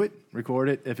least do it, record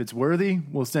it. If it's worthy,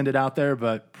 we'll send it out there,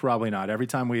 but probably not. Every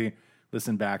time we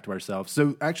listen back to ourselves.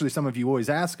 So, actually, some of you always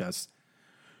ask us,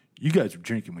 you guys were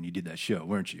drinking when you did that show,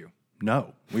 weren't you?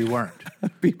 No, we weren't.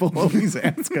 People always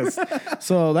ask us.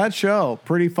 So, that show,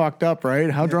 pretty fucked up, right?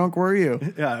 How drunk were you?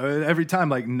 Yeah, every time,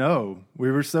 like, no,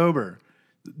 we were sober.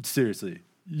 Seriously,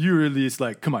 you were at least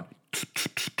like, come on,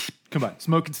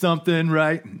 smoking something,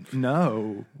 right?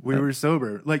 No, we were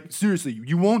sober. Like, seriously,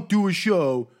 you won't do a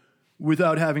show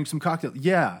without having some cocktail.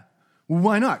 Yeah, well,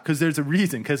 why not? Because there's a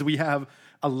reason. Because we have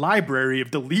a library of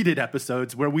deleted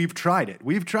episodes where we've tried it.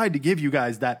 We've tried to give you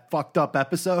guys that fucked up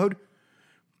episode,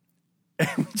 and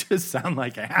we just sound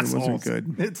like assholes. It wasn't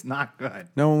good. It's not good.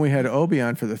 No, when we had Obi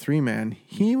on for the 3-man,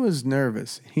 he was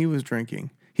nervous. He was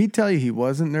drinking. He'd tell you he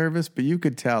wasn't nervous, but you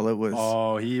could tell it was.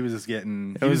 Oh, he was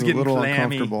getting. It was a little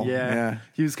clammy. uncomfortable. Yeah,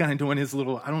 he was kind of doing his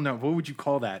little. I don't know, what would you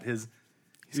call that? He's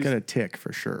got a tick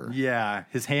for sure. Yeah,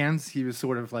 his hands. He was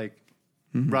sort of like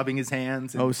rubbing his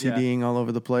hands, and, OCDing all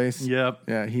over the place. Yep.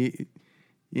 Yeah, he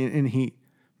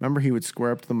remember he would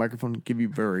square up to the microphone, and give you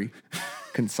very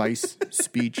concise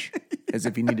speech as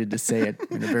if he needed to say it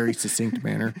in a very succinct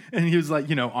manner. And he was like,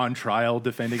 on trial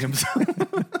defending himself.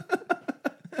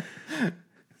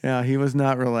 Yeah, he was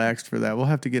not relaxed for that. We'll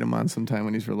have to get him on sometime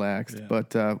when he's relaxed. Yeah.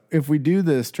 But if we do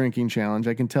this drinking challenge,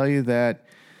 I can tell you that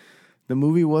the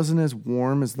movie wasn't as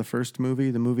warm as the first movie.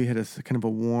 The movie had a kind of a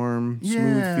warm,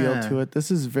 smooth feel to it.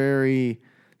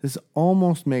 This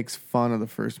almost makes fun of the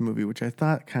first movie, which I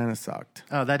thought kind of sucked.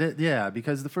 Oh,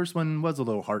 because the first one was a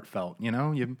little heartfelt,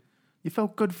 You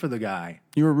felt good for the guy.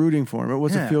 You were rooting for him. It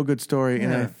was a feel-good story,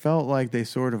 and I felt like they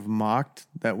sort of mocked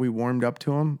that we warmed up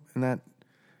to him, and that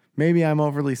maybe I'm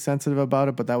overly sensitive about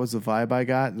it, but that was the vibe I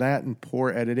got. That and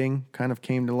poor editing kind of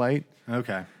came to light.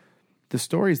 Okay. The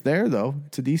story's there, though.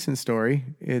 It's a decent story.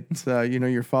 It's,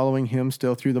 you're following him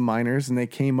still through the minors, and they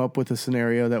came up with a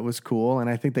scenario that was cool, and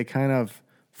I think they kind of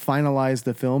finalized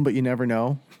the film, but you never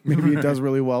know. Maybe it does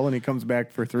really well, and he comes back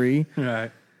for 3.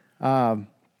 Right.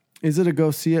 Is it a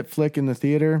go-see-it flick in the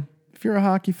theater? If you're a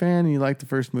hockey fan and you like the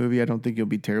first movie, I don't think you'll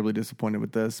be terribly disappointed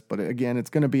with this. But again,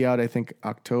 it's going to be out, I think,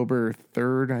 October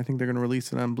 3rd. I think they're going to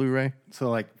release it on Blu-ray.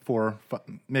 So like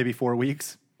maybe 4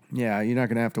 weeks? Yeah, you're not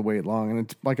going to have to wait long. And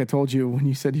it's, like I told you, when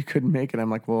you said you couldn't make it,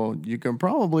 I'm like, well, you can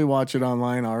probably watch it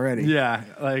online already. Yeah,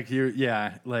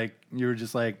 you were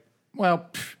just like,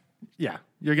 well,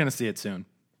 you're going to see it soon.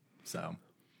 So,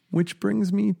 which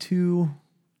brings me to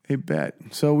a bet.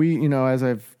 So we, as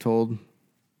I've told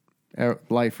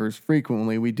lifers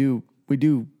frequently, we do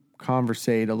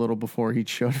conversate a little before each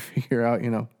show to figure out,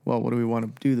 what do we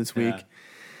want to do this week?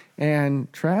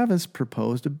 And Travis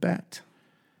proposed a bet.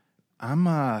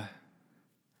 I'm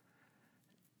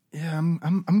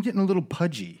getting a little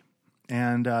pudgy,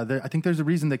 and I think there's a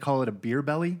reason they call it a beer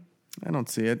belly. I don't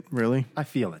see it, really. I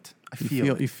feel it.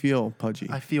 You feel pudgy.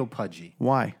 I feel pudgy.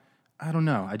 Why? I don't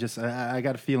know. I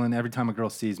got a feeling every time a girl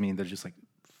sees me, they're just like,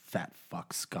 fat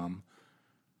fuck scum.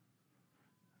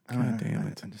 God damn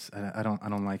it. I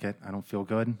don't like it. I don't feel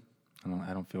good.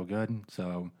 I don't feel good.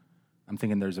 So I'm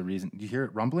thinking there's a reason. You hear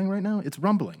it rumbling right now? It's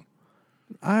rumbling.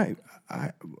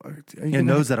 It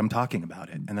knows that I'm talking about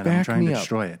it and that I'm trying to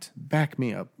destroy it. Back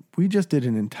me up. We just did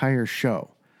an entire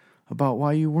show about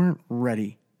why you weren't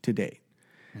ready to date.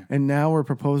 Yeah. And now we're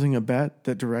proposing a bet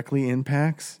that directly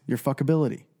impacts your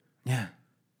fuckability. Yeah.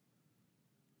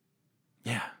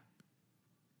 Yeah.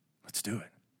 Let's do it.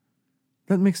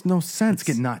 That makes no sense. Let's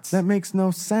get nuts. That makes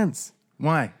no sense.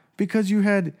 Why? Because you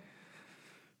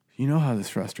know how this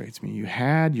frustrates me. You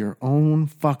had your own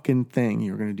fucking thing.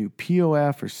 You were going to do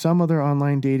POF or some other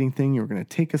online dating thing. You were going to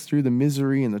take us through the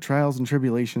misery and the trials and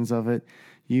tribulations of it.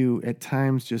 You, at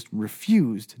times, just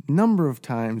refused. Number of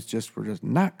times, were just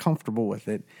not comfortable with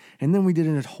it. And then we did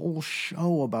a whole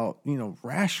show about,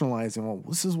 rationalizing, well,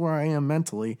 this is where I am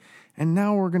mentally. And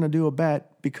now we're going to do a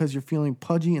bet because you're feeling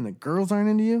pudgy and the girls aren't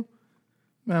into you?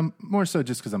 More so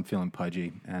just because I'm feeling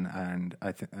pudgy. And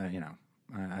I think,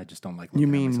 I just don't like You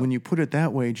mean when you put it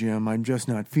that way, Jim, I'm just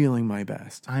not feeling my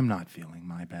best. I'm not feeling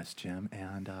my best, Jim.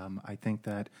 And I think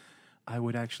that I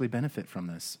would actually benefit from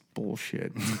this.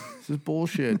 Bullshit. This is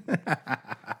bullshit.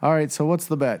 All right, so what's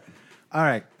the bet? All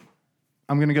right.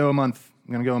 I'm going to go a month.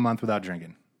 I'm going to go a month without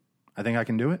drinking. I think I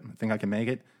can do it. I think I can make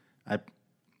it. I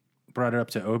brought it up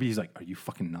to Obi. He's like, are you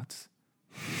fucking nuts?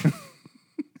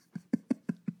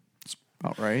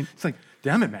 All right. It's like,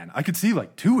 damn it, man. I could see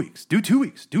like 2 weeks. Do 2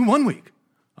 weeks. Do 1 week.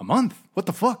 A month. What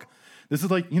the fuck? This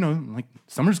is like, like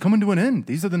summer's coming to an end.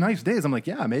 These are the nice days. I'm like,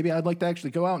 yeah, maybe I'd like to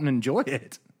actually go out and enjoy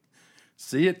it.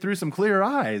 See it through some clear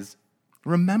eyes.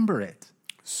 Remember it.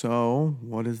 So,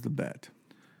 what is the bet?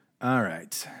 All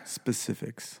right.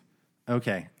 Specifics.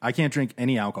 Okay. I can't drink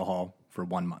any alcohol for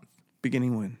 1 month.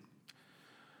 Beginning when?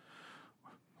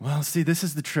 Well, see, this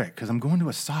is the trick, because I'm going to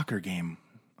a soccer game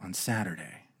on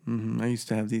Saturday. Mm-hmm. I used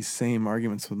to have these same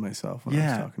arguments with myself when I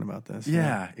was talking about this.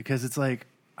 Yeah, because it's like,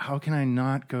 how can I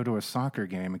not go to a soccer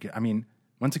game? I mean,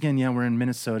 once again, we're in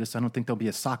Minnesota, so I don't think there'll be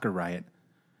a soccer riot.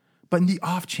 But in the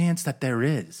off chance that there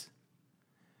is,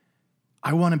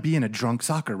 I want to be in a drunk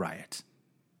soccer riot.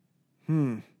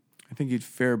 I think you'd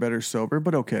fare better sober,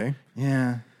 but okay.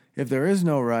 Yeah. If there is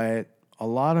no riot, a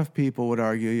lot of people would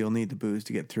argue you'll need the booze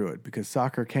to get through it because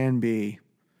soccer can be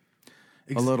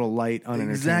a little light on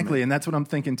entertainment. Exactly, and that's what I'm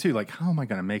thinking too. Like, how am I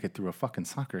going to make it through a fucking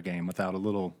soccer game without a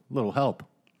little help?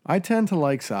 I tend to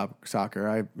like soccer.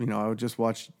 I would just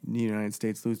watch the United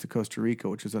States lose to Costa Rica,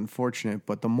 which is unfortunate.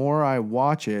 But the more I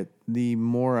watch it, the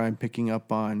more I'm picking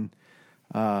up on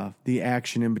the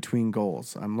action in between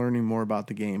goals. I'm learning more about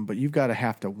the game. But you've got to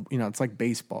have to, it's like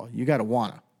baseball. You got to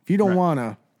wanna. If you don't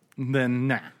wanna, then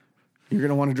nah. You're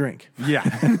gonna want to drink.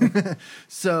 Yeah.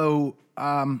 So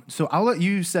I'll let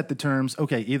you set the terms.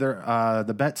 Okay, either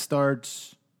the bet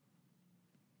starts.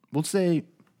 We'll say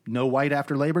no white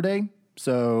after Labor Day.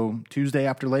 So Tuesday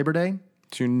after Labor Day.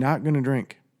 So you're not going to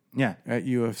drink. Yeah. At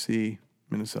UFC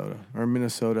Minnesota or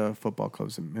Minnesota Football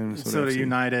Clubs in Minnesota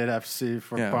United FC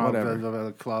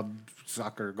whatever. Club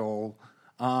soccer goal.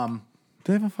 Do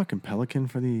they have a fucking pelican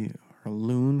for or a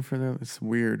loon for the? It's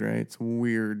weird, right? It's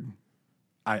weird.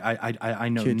 I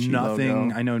know Kitschy nothing.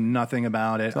 logo. I know nothing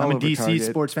about it. I'm a DC Target.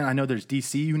 sports fan. I know there's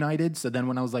DC United. So then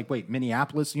when I was like, wait,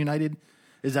 Minneapolis United.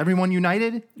 Is everyone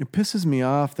united? It pisses me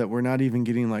off that we're not even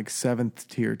getting like 7th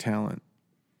tier talent.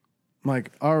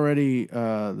 Like already,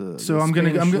 I'm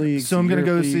gonna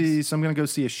go see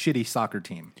a shitty soccer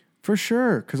team for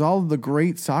sure. Because all of the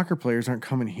great soccer players aren't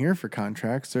coming here for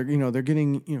contracts. They're they're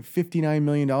getting $59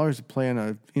 million to play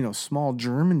on a small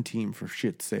German team for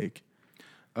shit's sake.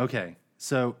 Okay,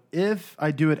 so if I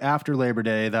do it after Labor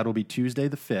Day, that'll be Tuesday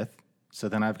the 5th. So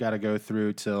then I've got to go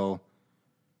through till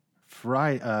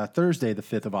Thursday, the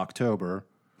 5th of October.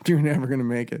 You're never going to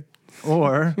make it.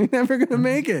 Or you're never going to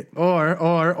make it. Or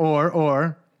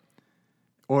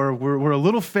we're a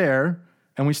little fair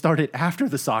and we start it after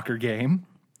the soccer game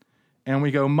and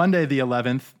we go Monday the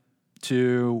 11th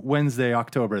to Wednesday,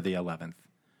 October the 11th.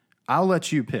 I'll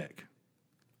let you pick.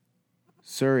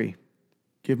 Surrey,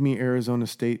 give me Arizona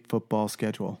State football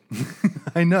schedule.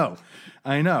 I know.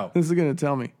 This is going to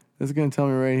tell me.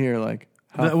 Right here, like.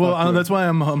 That's why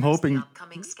I'm hoping. The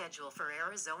upcoming schedule for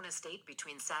Arizona State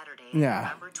between Saturday and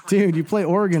November 23rd. Dude, you play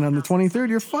Oregon on the 23rd,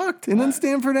 you're fucked. And then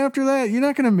Stanford after that. You're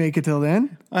not going to make it till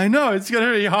then. I know, it's going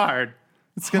to be hard.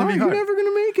 It's going to be hard. You're never going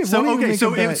to make it.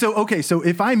 So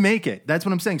if I make it, that's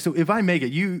what I'm saying. So if I make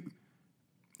it,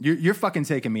 you're fucking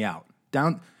taking me out.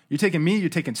 You're taking me, you're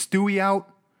taking Stewie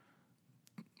out.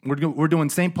 We're doing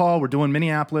St. Paul. We're doing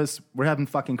Minneapolis. We're having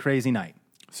fucking crazy night.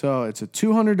 So it's a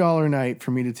 $200 night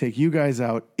for me to take you guys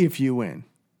out if you win.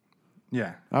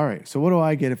 Yeah. All right. So what do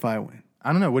I get if I win?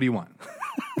 I don't know. What do you want?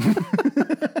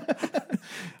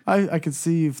 I can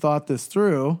see you've thought this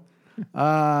through.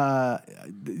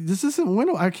 This isn't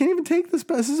winnable. I can't even take this.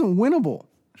 This isn't winnable.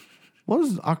 What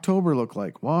does October look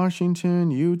like?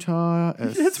 Washington, Utah,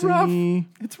 SC. It's rough.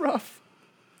 It's rough.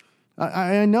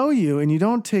 I know you, and you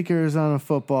don't take Arizona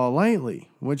football lightly,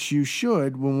 which you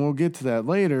should when we'll get to that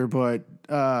later, but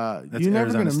That's you're never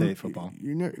Arizona gonna, State football.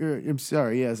 I'm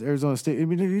sorry, yes, Arizona State. I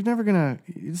mean, you're never going to,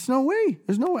 there's no way.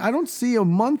 There's no way. I don't see a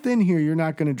month in here you're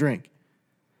not going to drink.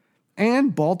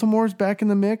 And Baltimore's back in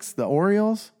the mix, the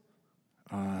Orioles.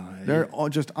 They're all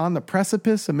just on the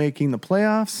precipice of making the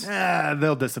playoffs.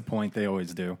 They'll disappoint. They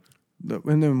always do.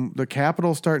 And then the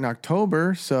Capitals start in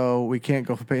October, so we can't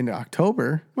go into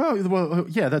October. Well,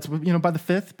 yeah, that's, by the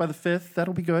 5th,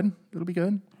 that'll be good. It'll be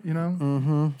good,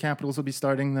 Capitals will be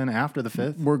starting then after the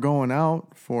 5th. We're going out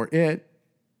for it.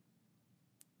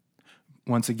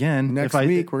 Once again, Next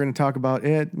week, we're going to talk about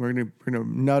it. We're going to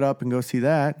nut up and go see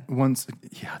that. That's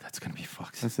going to be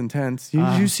fucked. That's intense.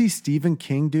 Did you see Stephen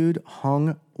King, dude,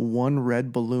 hung one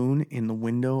red balloon in the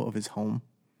window of his home?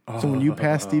 So when you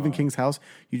pass Stephen King's house,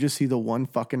 you just see the one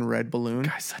fucking red balloon.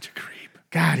 Guy's such a creep.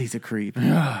 God, he's a creep.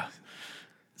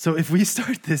 So if we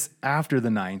start this after the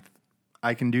 9th,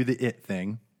 I can do the it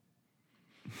thing.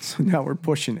 So now we're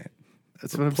pushing it.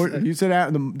 That's what I'm saying. You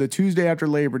said the Tuesday after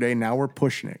Labor Day. Now we're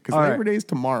pushing it because Labor Day is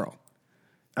tomorrow.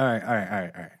 All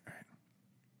right.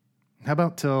 How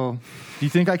about do you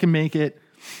think I can make it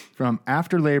from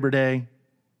after Labor Day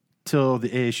till the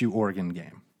ASU Oregon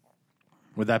game?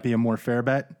 Would that be a more fair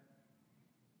bet?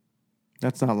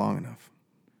 That's not long enough.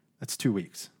 That's 2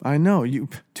 weeks. I know.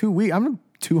 2 weeks. I'm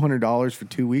 $200 for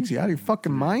 2 weeks. You out of your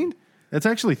fucking mind? That's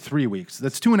actually 3 weeks.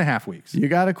 That's 2.5 weeks. You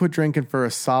got to quit drinking for a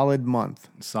solid month.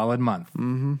 Solid month.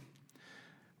 Mm-hmm.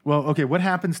 Well, okay. What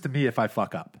happens to me if I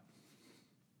fuck up?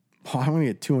 Well, I'm going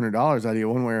to get $200 out of you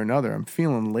one way or another. I'm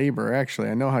feeling labor, actually.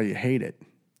 I know how you hate it.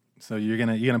 So you're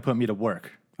gonna put me to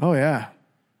work. Oh, yeah.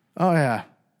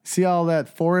 See all that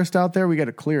forest out there? We got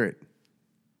to clear it.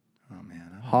 Oh,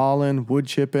 man. Hauling, wood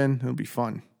chipping. It'll be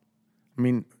fun. I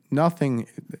mean, nothing.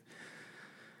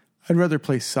 I'd rather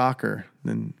play soccer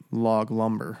than log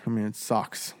lumber. I mean, it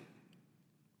sucks.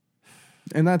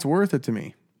 And that's worth it to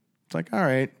me. It's like, all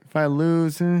right, if I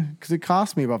lose, because it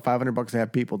costs me about $500 to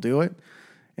have people do it.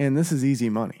 And this is easy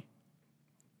money.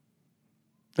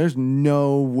 There's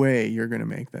no way you're going to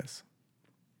make this.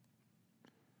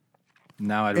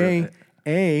 Now I'd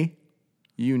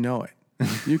you know it.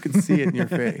 You can see it in your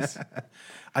face.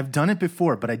 I've done it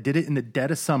before, but I did it in the dead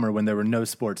of summer when there were no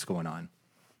sports going on.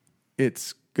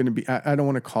 It's going to be, I don't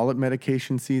want to call it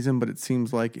medication season, but it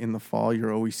seems like in the fall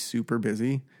you're always super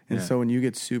busy. And so when you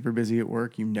get super busy at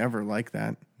work, you never like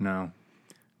that. No.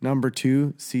 Number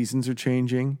 2, seasons are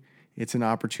changing. It's an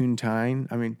opportune time.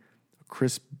 I mean, a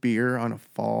crisp beer on a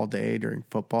fall day during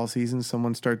football season,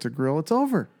 someone starts a grill, it's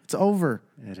over. It's over.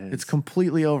 It is. It's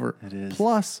completely over. It is.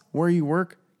 Plus, where you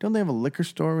work, don't they have a liquor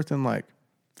store within like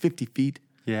 50 feet?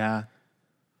 Yeah.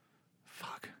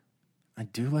 Fuck. I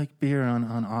do like beer on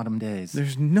autumn days.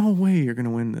 There's no way you're going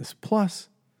to win this. Plus,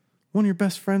 one of your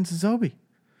best friends is Obi.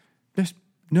 There's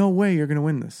no way you're going to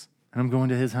win this. I'm going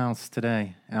to his house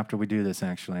today after we do this,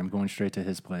 actually. I'm going straight to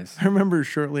his place. I remember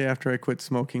shortly after I quit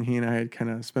smoking, he and I had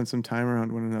kind of spent some time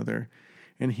around one another.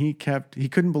 And he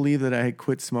couldn't believe that I had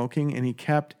quit smoking. And he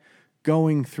kept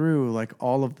going through like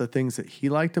all of the things that he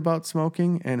liked about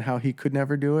smoking and how he could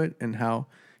never do it. And how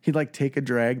he'd like take a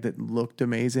drag that looked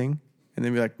amazing. And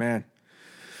then be like, man,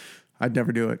 I'd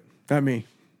never do it. Not me.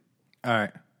 All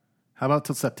right. How about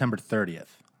till September 30th?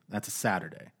 That's a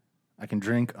Saturday. I can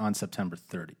drink on September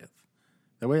 30th.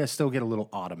 That way I still get a little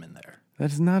autumn in there.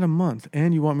 That is not a month.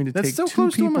 And you want me to That's take so 2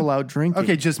 close to a people month. out drinking.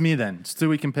 Okay, just me then.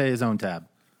 Stewie can pay his own tab.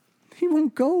 He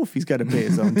won't go if he's got to pay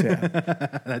his own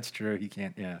tab. That's true. He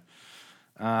can't, yeah.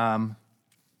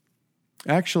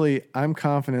 Actually, I'm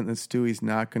confident that Stewie's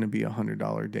not going to be a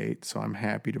 $100 date, so I'm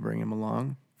happy to bring him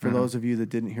along. For those of you that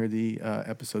didn't hear the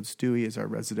episode, Stewie is our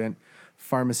resident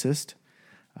pharmacist,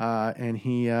 and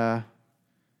he, I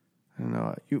don't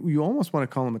know, you almost want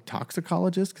to call him a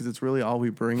toxicologist because it's really all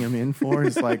we bring him in for.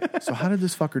 Is like, so how did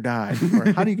this fucker die?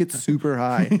 Or how do you get super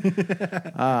high?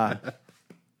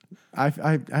 I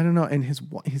don't know, and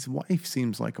his wife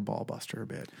seems like a ball buster a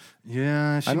bit.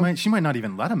 Yeah, she might not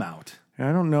even let him out.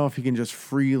 I don't know if he can just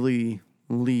freely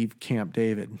leave Camp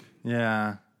David.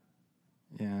 Yeah.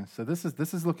 Yeah. So this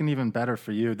is looking even better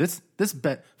for you. This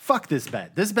bet, fuck this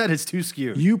bet. This bet is too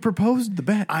skewed. You proposed the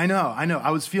bet. I know.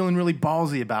 I was feeling really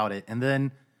ballsy about it, and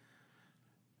then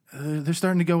They're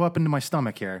starting to go up into my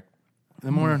stomach here.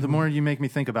 The more you make me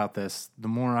think about this, the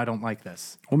more I don't like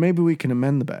this. Well, maybe we can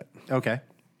amend the bet. Okay.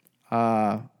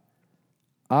 I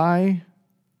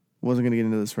wasn't going to get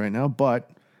into this right now, but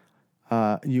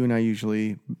you and I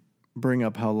usually bring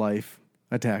up how life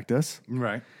attacked us.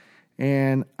 Right.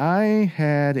 And I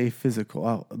had a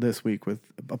physical this week with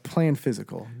a planned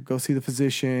physical. Go see the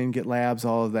physician, get labs,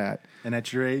 all of that. And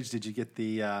at your age, did you get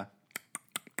the...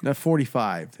 At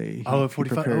 45, he 45.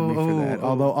 prepared me for that,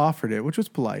 although offered it, which was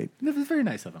polite. It was very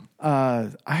nice of him. I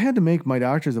had to make my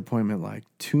doctor's appointment like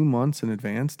 2 months in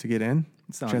advance to get in,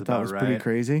 Sounds which I thought was pretty right.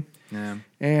 crazy. Yeah.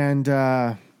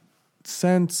 And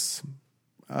since...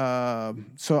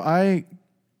 so I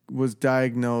was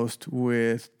diagnosed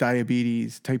with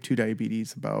diabetes, type 2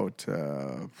 diabetes, about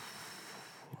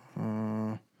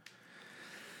 8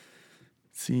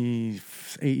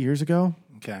 years ago.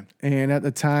 Okay. And at the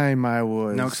time I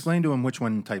was... Now explain to him which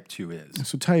one type 2 is.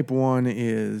 So type 1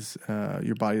 is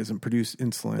your body doesn't produce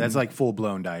insulin. That's like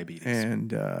full-blown diabetes.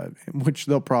 And which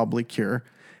they'll probably cure.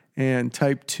 And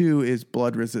type 2 is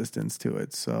blood resistance to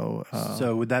it. So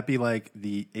so would that be like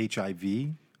the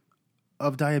HIV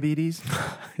of diabetes?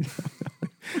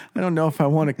 I don't know if I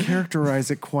want to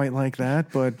characterize it quite like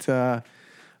that, but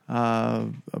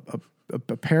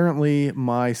apparently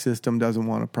my system doesn't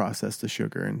want to process the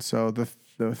sugar. And so the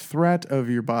threat of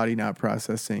your body not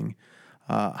processing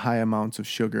high amounts of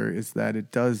sugar is that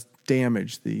it does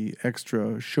damage. The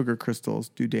extra sugar crystals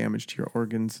do damage to your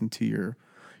organs and to your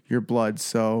blood.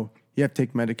 So you have to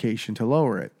take medication to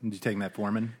lower it. Did you take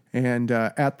metformin? And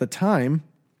at the time,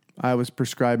 I was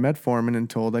prescribed metformin and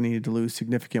told I needed to lose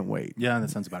significant weight. Yeah,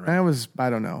 that sounds about right. I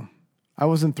don't know. I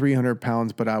wasn't 300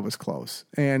 pounds, but I was close.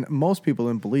 And most people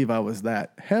didn't believe I was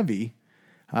that heavy.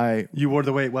 You wore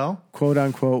the weight well? Quote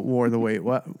unquote, wore the weight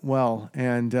well.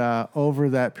 And over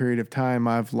that period of time,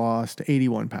 I've lost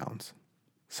 81 pounds.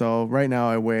 So right now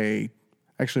I weigh,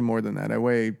 actually more than that. I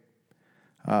weigh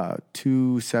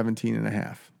 217 and a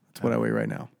half. That's what I weigh right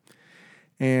now.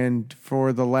 And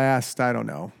for the last, I don't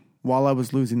know, while I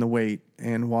was losing the weight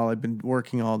and while I've been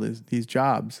working all these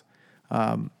jobs,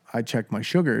 I checked my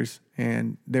sugars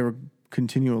and they were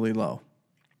continually low.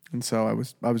 And so I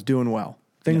was doing well.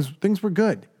 Things were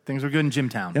good. Things were good in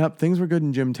Gymtown. Yep, things were good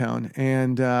in Gymtown.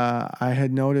 And I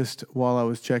had noticed while I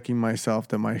was checking myself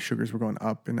that my sugars were going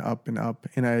up and up and up.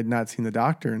 And I had not seen the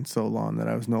doctor in so long that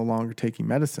I was no longer taking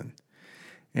medicine.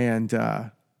 And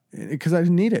because I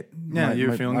didn't need it. Yeah, you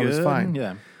were feeling good. I was fine.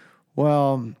 Yeah.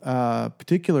 Well,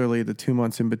 particularly the 2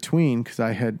 months in between, because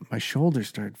my shoulders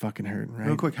started fucking hurting, right?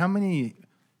 Real quick, how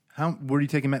were you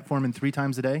taking metformin 3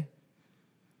 times a day?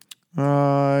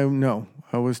 No,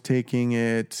 I was taking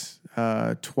it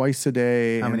twice a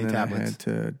day. How many and then tablets?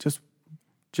 I had to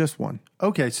just one.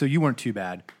 Okay, so you weren't too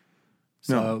bad.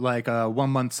 So like a 1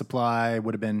 month supply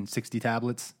would have been 60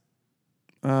 tablets?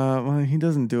 Well, he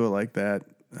doesn't do it like that.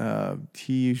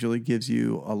 He usually gives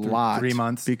you a lot. 3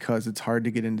 months? Because it's hard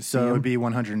to get into So it would be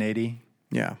 180?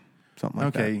 Yeah, something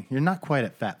like that. Okay, you're not quite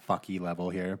at fat fucky level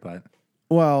here, but...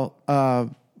 Well,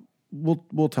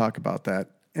 we'll talk about that.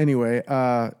 Anyway,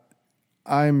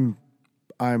 I'm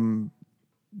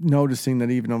noticing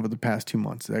that even over the past 2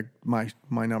 months that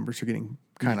my numbers are getting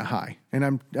kind of high.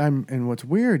 And and what's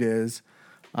weird is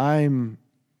I'm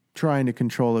trying to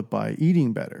control it by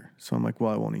eating better. So I'm like,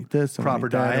 well, I won't eat this. I won't Proper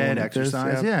eat that, I diet, won't eat this.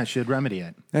 exercise, Yep. yeah, it should remedy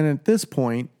it. And at this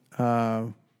point,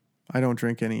 I don't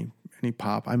drink any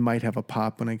pop. I might have a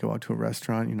pop when I go out to a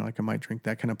restaurant. Like I might drink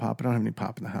that kind of pop. I don't have any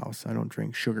pop in the house. I don't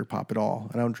drink sugar pop at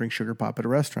all. I don't drink sugar pop at a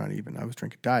restaurant even. I was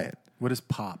drinking diet. What is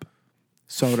pop?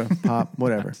 Soda, pop,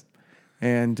 whatever.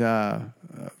 And,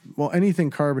 well, anything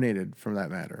carbonated for that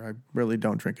matter. I really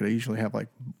don't drink it. I usually have like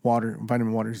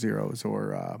vitamin water zeros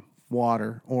or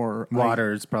water or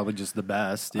Water is probably just the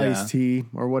best. Yeah. iced tea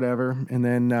or whatever. And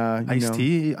then, Iced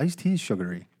tea is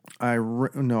sugary.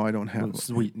 No, I don't have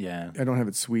Sweet, yeah. I don't have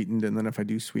it sweetened. And then if I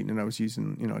do sweeten it, I was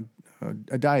using,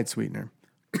 a diet sweetener,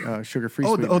 sugar-free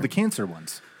sweetener. The cancer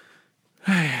ones.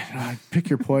 Pick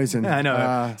your poison. I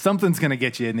know. Something's going to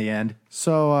get you in the end.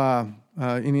 So,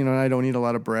 and I don't eat a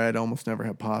lot of bread. I almost never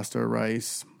have pasta or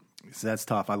rice. So that's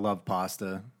tough. I love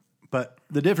pasta. But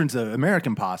the difference of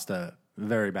American pasta,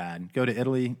 very bad. Go to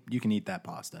Italy, you can eat that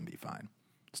pasta and be fine.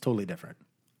 It's totally different.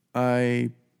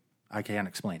 I can't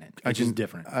explain it. It's just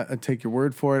different. I take your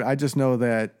word for it. I just know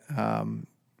that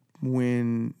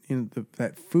when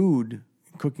that food,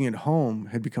 cooking at home,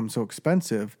 had become so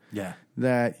expensive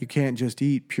that you can't just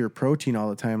eat pure protein all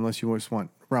the time unless you just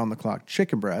want round-the-clock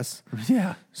chicken breasts.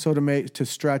 Yeah. So to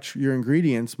stretch your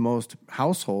ingredients, most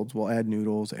households will add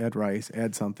noodles, add rice,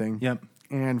 add something. Yep.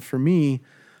 And for me,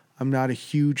 I'm not a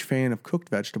huge fan of cooked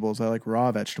vegetables. I like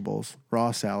raw vegetables,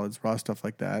 raw salads, raw stuff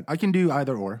like that. I can do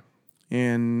either or.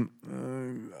 And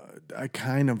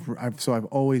I've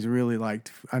always really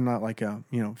liked, I'm not like a,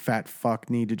 fat fuck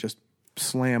need to just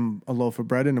slam a loaf of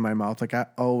bread into my mouth. Like I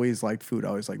always liked food. I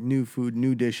always like new food,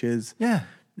 new dishes. Yeah.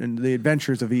 And the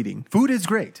adventures of eating. Food is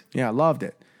great. Yeah, I loved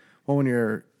it. Well, when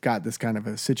you're got this kind of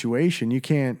a situation, you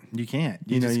can't.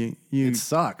 It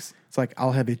sucks. It's like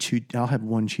I'll have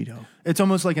one Cheeto. It's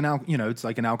almost like it's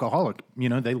like an alcoholic.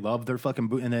 They love their fucking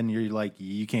booze, and then you're like,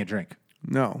 you can't drink.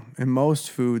 No, and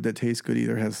most food that tastes good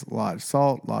either has a lot of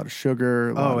salt, a lot of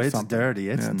sugar. It's something. Dirty.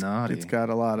 It's naughty. It's got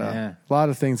a lot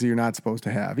of things that you're not supposed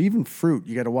to have. Even fruit,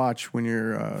 you got to watch when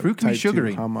you're fruit can be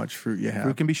sugary. How much fruit you have.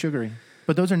 Fruit can be sugary,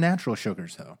 but those are natural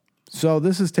sugars, though. So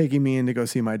this is taking me in to go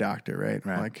see my doctor, right?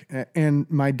 Right. And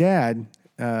my dad.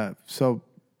 So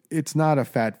it's not a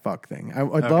fat fuck thing.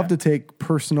 I'd love to take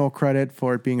personal credit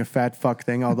for it being a fat fuck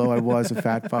thing, although I was a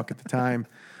fat fuck at the time.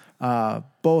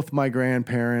 Both my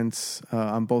grandparents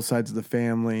on both sides of the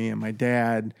family and my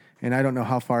dad, and I don't know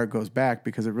how far it goes back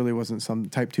because it really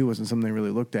wasn't type 2 wasn't something they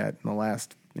really looked at in the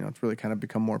last, it's really kind of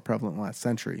become more prevalent in the last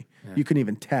century. Yeah. You couldn't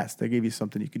even test. They gave you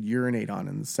something you could urinate on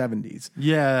in the 70s.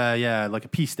 Yeah, like a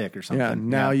pee stick or something. Yeah,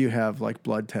 now you have like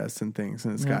blood tests and things,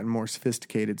 and it's gotten more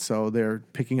sophisticated, so they're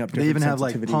picking up different They even have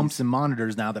like pumps and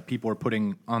monitors now that people are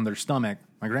putting on their stomach.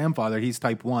 My grandfather, he's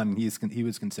type 1. He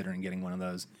was considering getting one of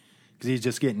those because he's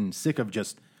just getting sick of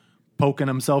just poking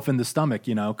himself in the stomach,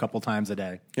 a couple times a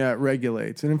day. Yeah, it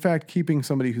regulates. And in fact, keeping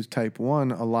somebody who's type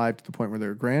 1 alive to the point where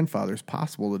their grandfather is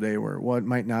possible today where what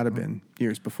might not have been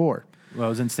years before. Well, it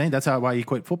was insane. That's why he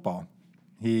quit football.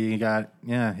 He got,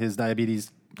 his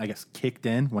diabetes, I guess, kicked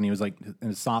in when he was like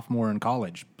a sophomore in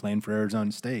college playing for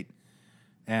Arizona State.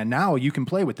 And now you can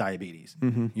play with diabetes.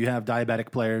 Mm-hmm. You have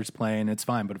diabetic players playing. It's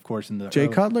fine. But of course, in the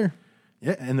Cutler?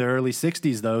 Yeah, in the early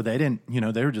 60s, though, they didn't,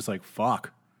 they were just like,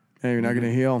 fuck. Hey, you're not going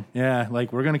to heal. Yeah,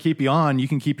 like we're going to keep you on. You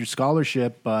can keep your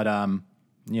scholarship, but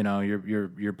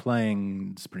your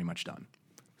playing is pretty much done.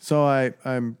 So I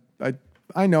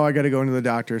know I got to go into the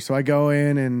doctor. So I go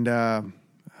in and I'm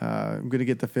going to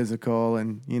get the physical,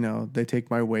 and they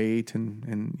take my weight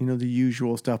and the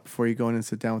usual stuff before you go in and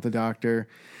sit down with the doctor.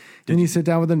 Then you sit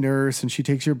down with a nurse, and she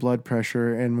takes your blood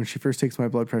pressure. And when she first takes my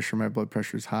blood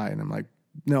pressure is high, and I'm like,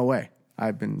 no way.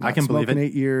 I can believe it.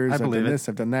 8 years. I've done this.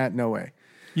 I've done that. No way.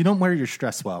 You don't wear your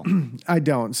stress well. I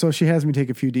don't. So she has me take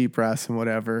a few deep breaths and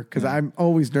whatever, because I'm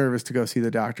always nervous to go see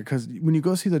the doctor. Because when you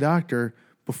go see the doctor,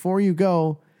 before you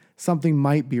go, something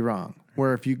might be wrong.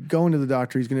 Where if you go into the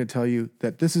doctor, he's going to tell you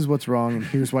that this is what's wrong and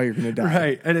here's why you're going to die.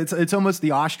 Right. And it's almost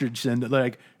the ostrich syndrome.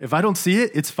 Like, if I don't see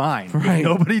it, it's fine. Right. If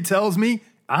nobody tells me,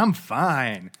 I'm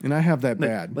fine. And I have that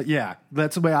bad. But yeah,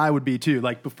 that's the way I would be too.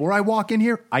 Like, before I walk in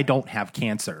here, I don't have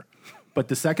cancer. But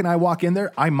the second I walk in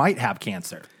there, I might have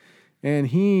cancer. And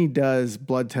he does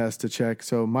blood tests to check.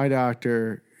 So my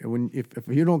doctor, if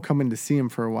you don't come in to see him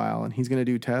for a while and he's going to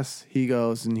do tests, he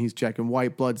goes and he's checking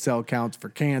white blood cell counts for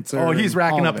cancer. Oh, he's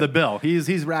racking up the bill.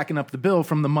 He's racking up the bill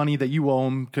from the money that you owe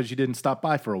him because you didn't stop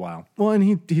by for a while. Well, and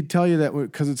he'd tell you that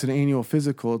because it's an annual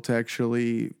physical, it's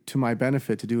actually to my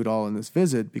benefit to do it all in this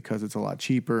visit because it's a lot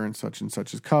cheaper and such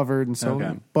is covered and so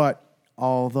on. But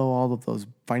although all of those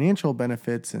financial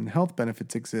benefits and health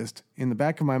benefits exist, in the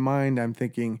back of my mind, I'm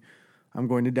thinking, I'm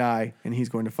going to die, and he's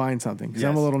going to find something, because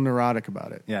I'm a little neurotic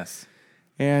about it. Yes.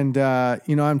 And,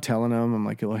 I'm telling him, I'm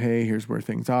like, well, hey, here's where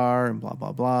things are, and blah,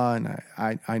 blah, blah. And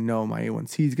I know my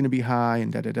A1C is going to be high,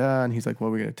 and da-da-da. And he's like, well,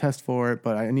 we're going to test for it,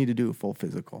 but I need to do a full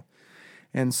physical.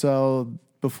 And so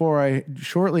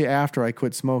shortly after I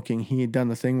quit smoking, he had done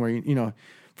the thing where,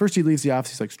 first he leaves the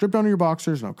office, he's like, strip down to your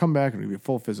boxers, and I'll come back, and it'll be a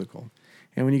full physical.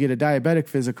 And when you get a diabetic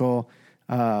physical,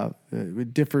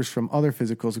 it differs from other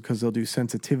physicals because they'll do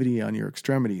sensitivity on your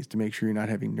extremities to make sure you're not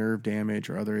having nerve damage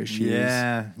or other issues.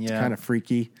 Yeah. It's kind of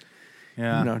freaky.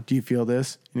 Yeah. Do you feel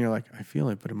this? And you're like, I feel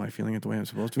it, but am I feeling it the way I'm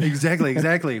supposed to?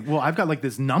 Exactly. Well, I've got like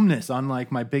this numbness on like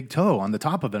my big toe on the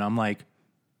top of it. I'm like,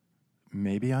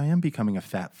 maybe I am becoming a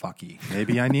fat fucky.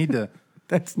 Maybe I need to.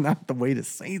 That's not the way to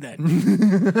say that.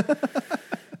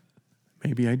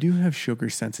 Maybe I do have sugar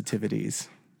sensitivities.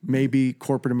 Maybe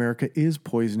corporate America is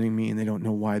poisoning me and they don't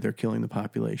know why they're killing the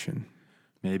population.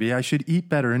 Maybe I should eat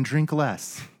better and drink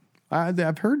less.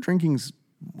 I've heard drinking's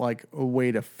like a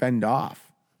way to fend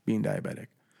off being diabetic.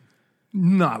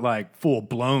 Not like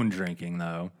full-blown drinking,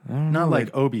 though. Not like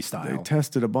Obi style. They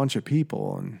tested a bunch of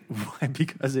people. And why?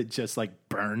 Because it just like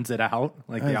burns it out,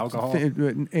 like the alcohol?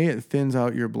 It thins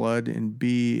out your blood, and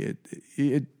B,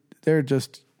 they're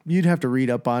just... You'd have to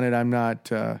read up on it. I'm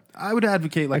not... I would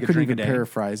advocate like I a couldn't drink a even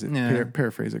day.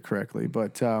 paraphrase it correctly,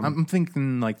 but... I'm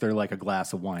thinking like they're like a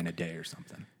glass of wine a day or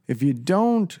something. If you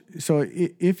don't, so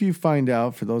if you find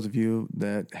out, for those of you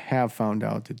that have found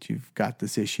out that you've got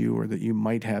this issue or that you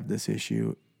might have this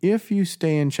issue, if you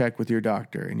stay in check with your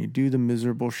doctor and you do the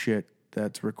miserable shit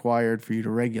that's required for you to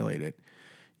regulate it,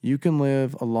 you can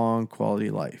live a long quality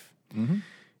life. Mm-hmm.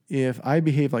 If I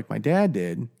behave like my dad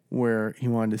did, where he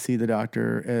wanted to see the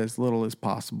doctor as little as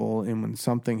possible, and when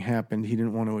something happened, he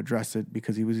didn't want to address it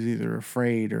because he was either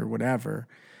afraid or whatever,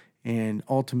 and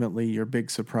ultimately your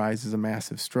big surprise is a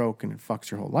massive stroke and it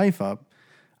fucks your whole life up,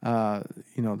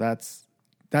 that's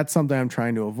something I'm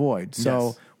trying to avoid.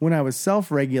 So when I was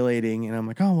self-regulating and I'm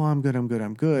like, oh, well, I'm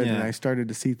good. Yeah. And I started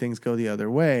to see things go the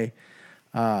other way.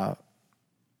 And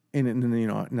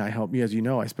I help you, as you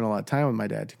know, I spent a lot of time with my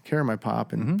dad, taking care of my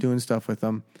pop and doing stuff with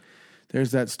him.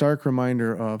 There's that stark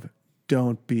reminder of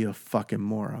don't be a fucking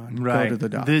moron. Right. Go to the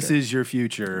doctor. This is your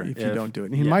future. If you don't do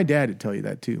it. And my dad would tell you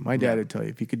that too. My dad would tell you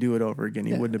if he could do it over again,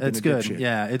 he wouldn't have been a dipshit.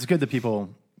 Yeah, it's good that people,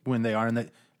 when they are in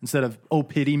that, instead of, oh,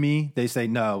 pity me, they say,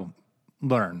 no,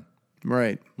 learn.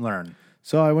 Right. Learn.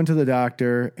 So I went to the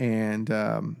doctor, and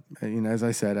as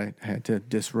I said, I had to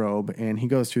disrobe, and he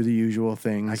goes through the usual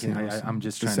things. I'm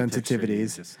just the trying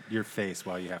sensitivities, to picture your face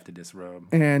while you have to disrobe.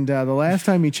 And the last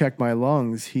time he checked my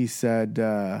lungs, he said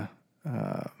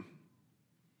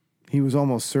he was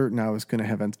almost certain I was going to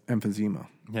have emphysema.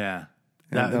 Yeah.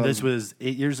 This was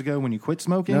 8 years ago when you quit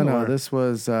smoking? No, this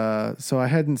was so I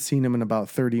hadn't seen him in about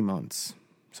 30 months.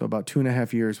 So about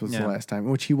 2.5 years was the last time,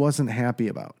 which he wasn't happy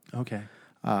about. Okay.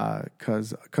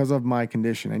 Because of my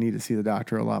condition, I need to see the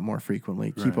doctor a lot more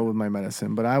frequently, keep up with my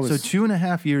medicine. But I was... So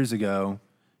 2.5 years ago,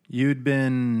 you'd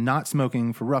been not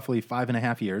smoking for roughly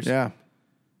 5.5 years. Yeah.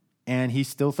 And he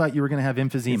still thought you were going to have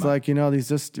emphysema. It's like, these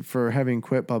just for having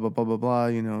quit, blah, blah, blah, blah,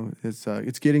 blah,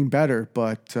 it's getting better,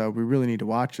 but we really need to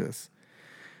watch this.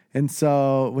 And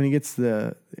so when he gets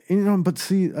but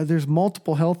see, there's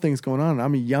multiple health things going on.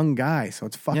 I'm a young guy, so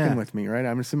it's fucking with me, right?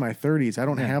 I'm just in my 30s. I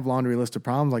don't have laundry list of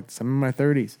problems like this. I'm in my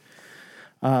 30s.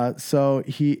 So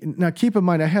now keep in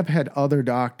mind, I have had other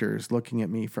doctors looking at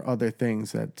me for other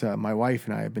things that my wife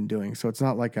and I have been doing. So it's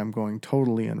not like I'm going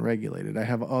totally unregulated. I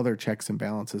have other checks and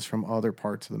balances from other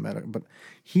parts of the medical, but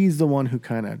he's the one who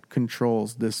kind of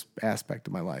controls this aspect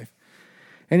of my life.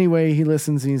 Anyway, he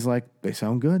listens and he's like, they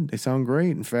sound good. They sound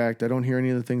great. In fact, I don't hear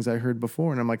any of the things I heard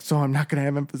before. And I'm like, so I'm not going to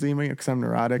have emphysema because I'm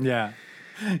neurotic? Yeah.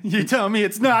 You tell me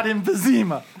it's not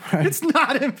emphysema. Right. It's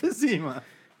not emphysema.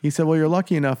 He said, well, you're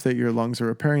lucky enough that your lungs are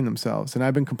repairing themselves. And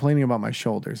I've been complaining about my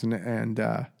shoulders. And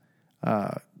I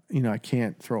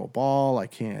can't throw a ball. I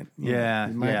can't.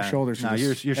 My shoulders are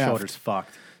just your shoulder's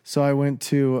fucked. So I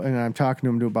went and I'm talking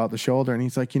to him about the shoulder, and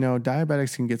he's like,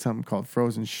 diabetics can get something called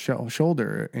frozen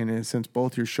shoulder, and since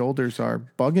both your shoulders are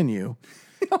bugging you,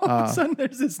 all of a sudden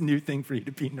there's this new thing for you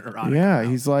to be neurotic. Yeah, about.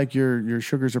 He's like, your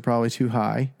sugars are probably too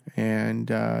high,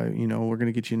 and we're going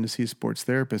to get you in to see a sports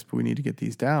therapist, but we need to get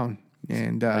these down.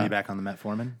 And are you back on the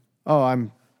metformin? Oh,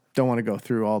 don't want to go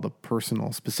through all the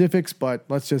personal specifics, but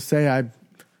let's just say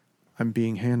I'm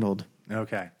being handled.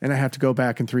 Okay, and I have to go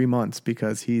back in 3 months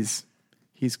because he's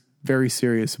very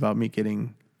serious about me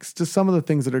getting, just some of the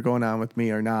things that are going on with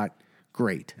me are not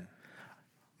great.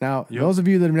 Now, those of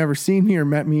you that have never seen me or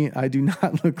met me, I do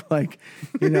not look like,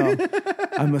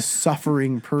 I'm a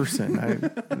suffering person.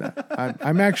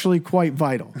 I'm actually quite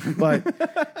vital,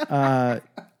 but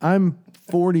I'm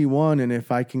 41, and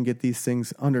if I can get these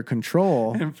things under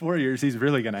control. In 4 years, he's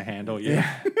really going to handle you.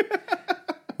 Yeah.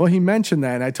 Well, he mentioned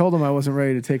that, and I told him I wasn't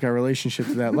ready to take our relationship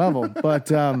to that level,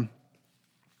 but...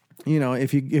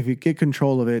 if you get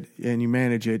control of it and you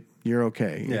manage it, you're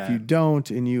okay. Yeah. If you don't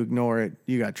and you ignore it,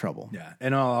 you got trouble. Yeah.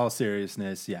 In all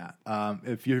seriousness, yeah.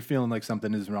 If you're feeling like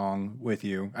something is wrong with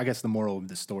you, I guess the moral of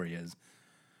the story is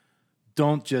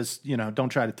don't just, don't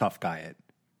try to tough guy it.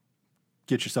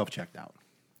 Get yourself checked out.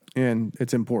 And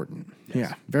it's important. Yes.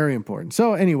 Yeah. Very important.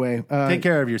 So anyway. Take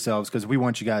care of yourselves because we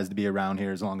want you guys to be around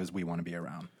here as long as we want to be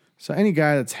around. So any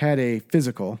guy that's had a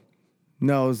physical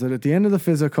knows that at the end of the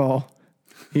physical...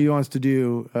 he wants to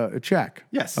do a check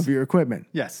of your equipment.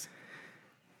 Yes.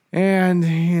 And,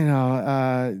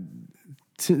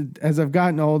 as I've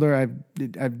gotten older,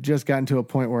 I've just gotten to a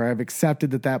point where I've accepted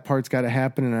that part's got to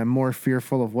happen, and I'm more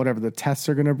fearful of whatever the tests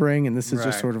are going to bring, and this is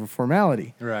just sort of a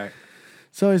formality. Right.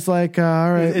 So he's like,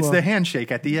 all right. It's the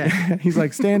handshake at the end. He's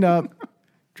like, stand up,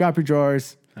 drop your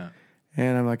drawers.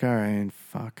 And I'm like, all right,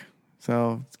 fuck.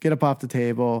 So let's get up off the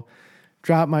table,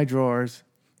 drop my drawers.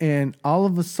 And all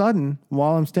of a sudden,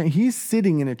 while I'm standing, he's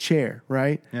sitting in a chair,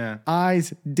 right? Yeah.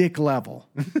 Eyes dick level.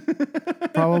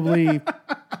 Probably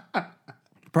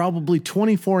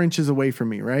 24 inches away from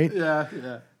me, right?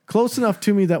 Yeah. Close enough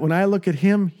to me that when I look at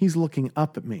him, he's looking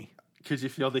up at me. Could you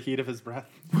feel the heat of his breath?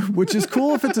 which is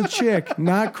cool if it's a chick,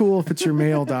 not cool if it's your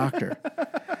male doctor.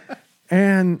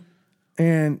 And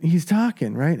he's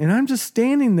talking, right? And I'm just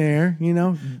standing there,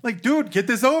 like, dude, get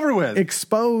this over with.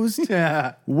 Exposed,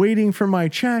 waiting for my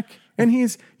check. And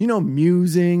he's,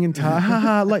 musing and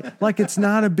like it's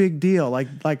not a big deal.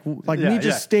 Like me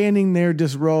just standing there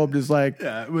disrobed is like,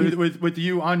 with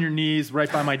you on your knees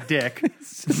right by my dick.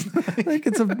 Like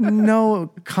it's of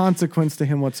no consequence to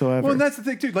him whatsoever. Well, and that's the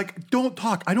thing too. Like, don't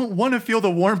talk. I don't want to feel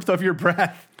the warmth of your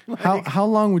breath. Like, how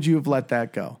long would you have let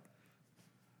that go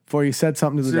before you said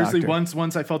something to the doctor? Seriously,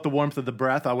 once I felt the warmth of the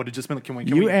breath, I would have just been like, can we?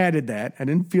 You added that. I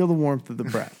didn't feel the warmth of the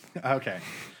breath. Okay.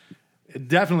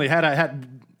 Definitely, had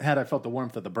I felt the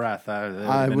warmth of the breath,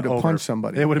 I would have punched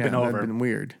somebody. It would have been over. That would have been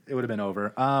weird. It would have been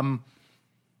over. I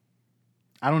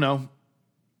don't know.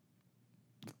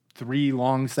 3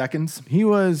 long seconds. He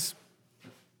was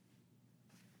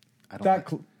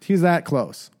he's that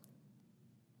close.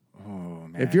 Oh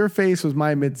man! If your face was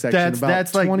my midsection,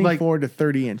 that's 24 to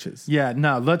 30 inches. Yeah,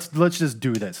 no. Let's just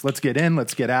do this. Let's get in.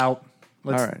 Let's get out.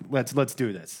 All right. Let's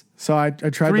do this. So I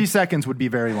tried. 3 seconds would be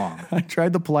very long. I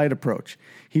tried the polite approach.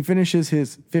 He finishes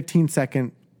his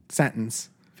 15-second sentence.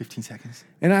 15 seconds.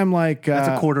 And I'm like, that's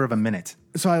a quarter of a minute.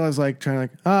 So I was like trying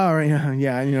to all right,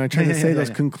 yeah. I tried to say those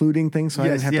concluding things, so I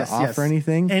didn't have to offer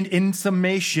anything. And in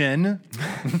summation,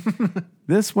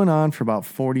 this went on for about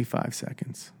 45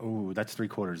 seconds. Oh, that's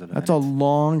 3/4 of a That's minute. a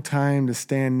long time to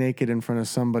stand naked in front of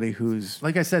somebody who's,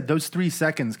 like I said, those 3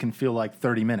 seconds can feel like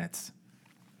 30 minutes.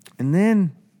 And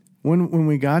then when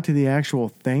we got to the actual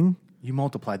thing, you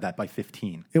multiplied that by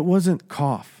 15. It wasn't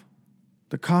cough.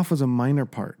 The cough was a minor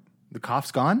part. The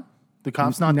cough's gone? The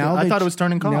cough's not now. I thought it was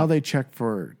turning cough. Now they check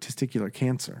for testicular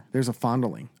cancer. There's a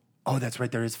fondling. Oh, that's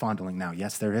right. There is fondling now.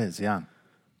 Yes, there is. Yeah.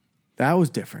 That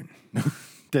was different.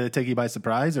 Did it take you by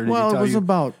surprise? Or did well, he tell it was you,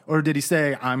 about... Or did he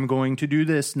say, I'm going to do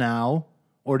this now?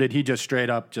 Or did he just straight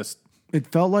up just... It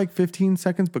felt like 15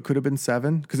 seconds, but could have been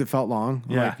 7 because it felt long.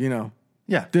 Yeah. Like,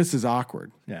 yeah. This is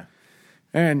awkward. Yeah.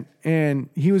 And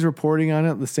he was reporting on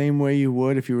it the same way you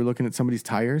would if you were looking at somebody's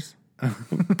tires.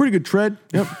 Pretty good tread.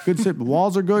 Yep, good sit. The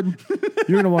walls are good.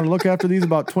 You're going to want to look after these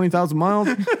about 20,000 miles.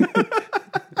 And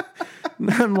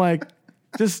I'm like,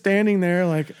 just standing there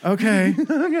like, okay.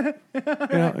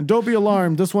 Don't be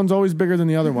alarmed. This one's always bigger than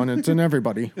the other one. It's in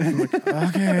everybody. I'm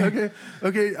like,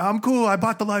 okay, I'm cool. I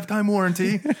bought the lifetime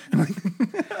warranty.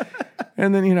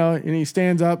 And then, and he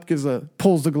stands up,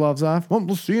 pulls the gloves off. Well,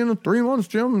 we'll see you in 3 months,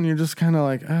 Jim. And you're just kind of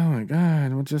like, oh my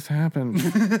God, what just happened?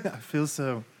 I feel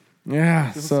so...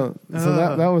 Yeah, so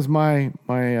that was my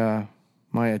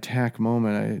attack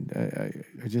moment.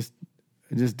 I just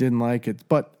didn't like it.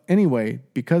 But anyway,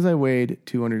 because I weighed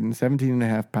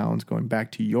 217.5 pounds, going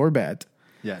back to your bet.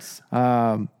 Yes.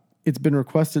 It's been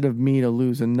requested of me to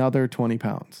lose another 20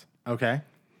 pounds. Okay.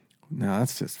 No,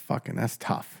 that's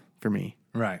tough for me.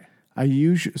 Right.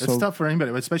 It's tough for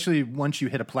anybody, especially once you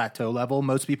hit a plateau level.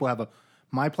 Most people have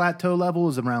my plateau level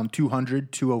is around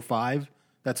 200, 205.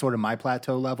 That's sort of my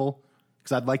plateau level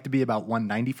because I'd like to be about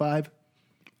 195.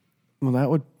 Well, that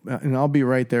would, and I'll be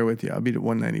right there with you. I'll be at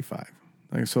 195.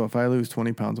 So if I lose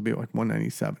 20 pounds, I'll be at like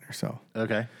 197 or so.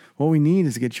 Okay. What we need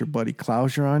is to get your buddy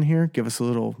Clouser on here. Give us a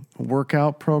little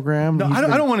workout program. No, I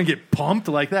don't want to get pumped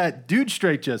like that. Dude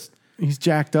straight he's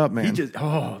jacked up, man.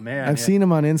 Oh, man. I've seen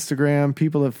him on Instagram.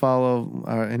 People that follow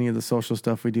any of the social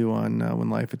stuff we do on When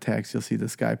Life Attacks, you'll see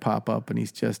this guy pop up, and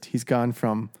he's gone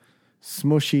from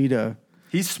smushy to...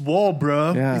 He's swole,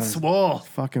 bro. Yeah, he's swole.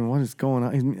 Fucking, what is going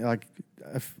on? He's like,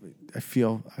 I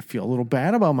feel a little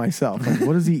bad about myself. Like,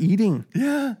 what is he eating?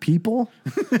 Yeah. People?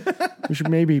 We should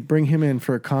maybe bring him in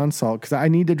for a consult because I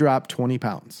need to drop 20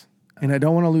 pounds. And I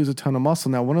don't want to lose a ton of muscle.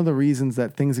 Now, one of the reasons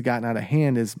that things have gotten out of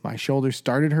hand is my shoulders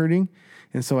started hurting.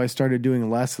 And so I started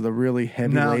doing less of the really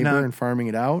heavy labor and farming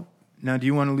it out. Now,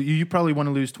 you probably want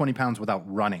to lose 20 pounds without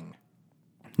running.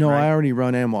 No, right? I already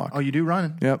run and walk. Oh, you do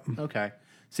run? Yep. Okay.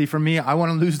 See, for me, I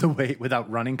want to lose the weight without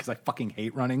running because I fucking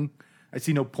hate running. I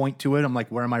see no point to it. I'm like,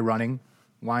 where am I running?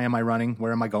 Why am I running?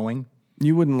 Where am I going?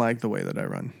 You wouldn't like the way that I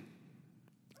run.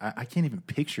 I can't even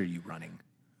picture you running.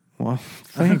 Well,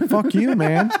 fuck you,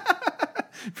 man.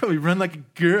 Probably run like a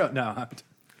girl.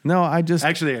 No,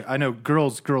 actually, I know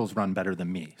girls run better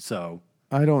than me. So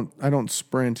I don't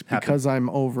sprint because I'm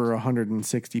over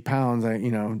 160 pounds.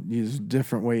 Use a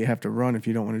different way you have to run if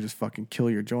you don't want to just fucking kill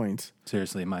your joints.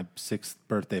 Seriously, my 6th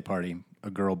birthday party,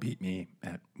 a girl beat me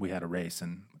we had a race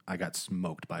and I got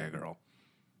smoked by a girl.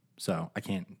 So I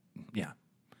can't,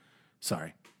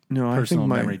 sorry. No, Personal I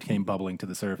think memory came bubbling to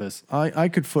the surface. I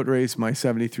could foot race my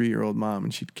 73-year-old mom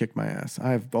and she'd kick my ass.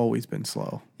 I've always been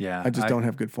slow. Yeah. I just don't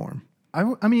have good form.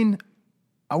 I mean,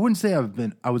 I wouldn't say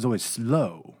I was always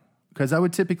slow. Because I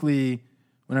would typically,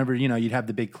 whenever, you'd have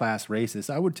the big class races,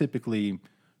 I would typically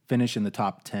finish in the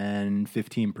top 10,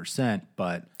 15%,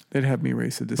 but They'd have me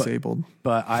race a disabled.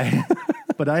 but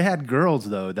I had girls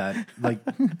though that like,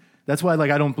 that's why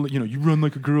like I don't, you run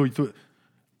like a girl.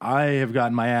 I have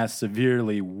gotten my ass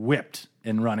severely whipped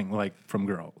in running like from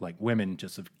girl. Like women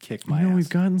just have kicked my ass. We've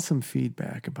gotten some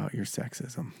feedback about your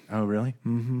sexism. Oh, really?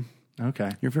 Mm-hmm.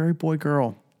 Okay. You're very boy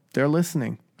girl. They're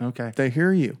listening. Okay. They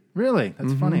hear you. Really?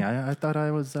 That's funny. I thought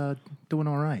I was doing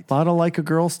all right. A lot of like a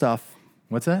girl stuff.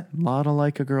 What's that? A lot of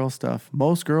like a girl stuff.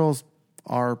 Most girls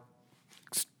are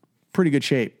pretty good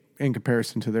shape in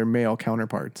comparison to their male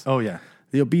counterparts. Oh, yeah.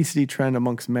 The obesity trend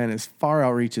amongst men is far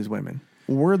outreaches women.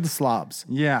 We're the slobs.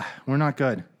 Yeah, we're not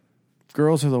good.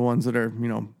 Girls are the ones that are,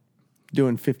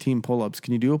 doing 15 pull-ups.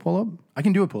 Can you do a pull-up? I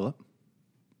can do a pull-up.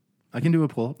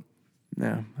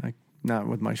 No, not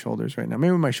with my shoulders right now.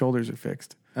 Maybe my shoulders are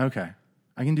fixed. Okay.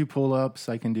 I can do pull-ups.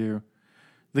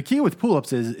 The key with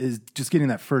pull-ups is just getting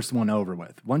that first one over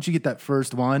with. Once you get that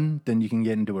first one, then you can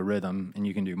get into a rhythm and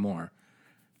you can do more.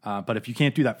 But if you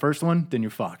can't do that first one, then you're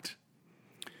fucked.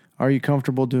 Are you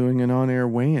comfortable doing an on-air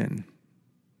weigh-in?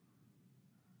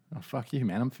 Oh, fuck you,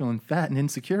 man. I'm feeling fat and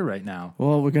insecure right now.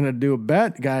 Well, we're going to do a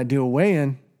bet. Got to do a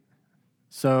weigh-in.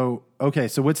 So, okay.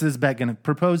 So what's this bet going to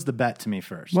propose the bet to me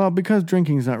first? Well, because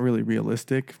drinking is not really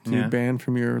realistic to Yeah. ban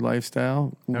from your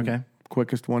lifestyle. Okay.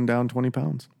 Quickest one down 20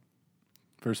 pounds.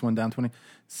 First one down 20.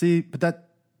 See, but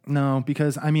no,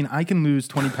 because I can lose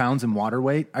 20 pounds in water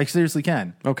weight. I seriously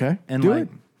can. Okay. In do like it.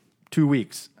 2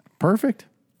 weeks. Perfect.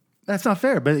 That's not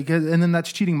fair, and then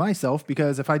that's cheating myself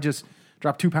because if I just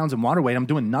drop 2 pounds in water weight, I'm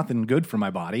doing nothing good for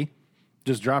my body.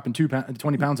 Just dropping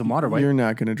 20 pounds in water weight. You're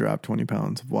not going to drop 20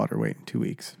 pounds of water weight in 2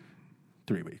 weeks.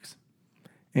 3 weeks.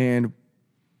 And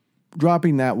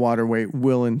dropping that water weight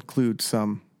will include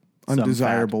some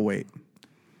undesirable weight.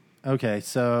 Okay,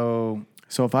 so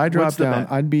if I drop what's the down,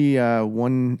 bet? I'd be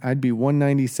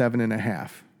 197 and a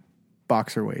half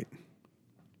boxer weight.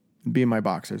 It'd be in my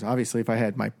boxers. Obviously, if I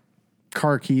had my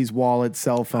car keys, wallet,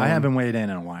 cell phone. I haven't weighed in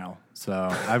a while, so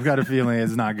I've got a feeling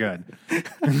it's not good.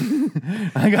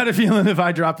 I got a feeling if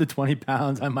I drop the 20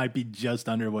 pounds, I might be just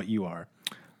under what you are.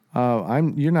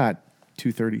 You're not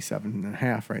 237 and a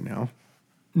half right now.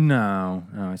 No,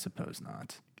 I suppose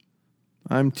not.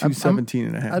 I'm 217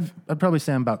 and a half. I'd probably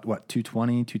say I'm about,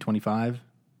 220, 225?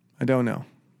 I don't know.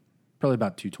 Probably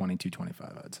about 220,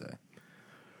 225, I'd say.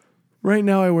 Right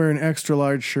now, I wear an extra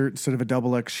large shirt instead of a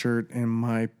double X shirt,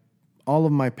 and all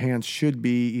of my pants should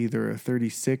be either a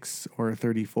 36 or a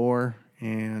 34.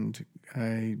 And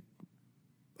I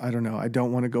don't know. I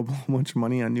don't want to go blow a bunch of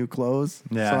money on new clothes.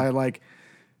 Yeah. So I like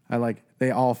they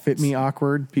all fit me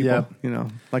awkward. People, Yeah.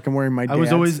 like I'm wearing my dad's.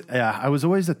 I was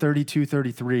always a 32,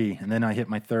 33, and then I hit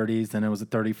my 30s, then it was a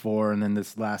 34, and then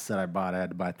this last set I bought, I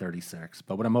had to buy 36.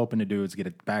 But what I'm hoping to do is get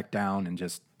it back down and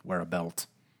just wear a belt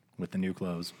with the new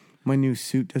clothes. My new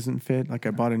suit doesn't fit. Like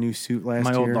I bought a new suit last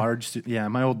year.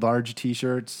 My old large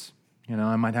t-shirts.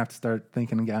 I might have to start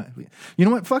thinking. You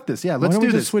know what? Fuck this. Yeah, let's Why don't do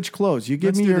we this. just switch clothes? You give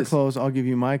Let's me do your this. clothes, I'll give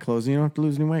you my clothes. And you don't have to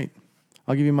lose any weight.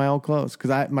 I'll give you my old clothes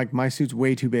because my suit's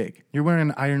way too big. You're wearing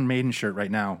an Iron Maiden shirt right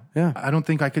now. Yeah. I don't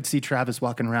think I could see Travis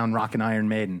walking around rocking Iron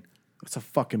Maiden. It's a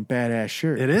fucking badass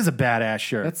shirt. It is a badass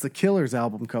shirt. That's the Killers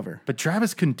album cover. But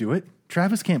Travis couldn't do it.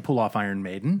 Travis can't pull off Iron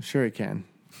Maiden. Sure he can.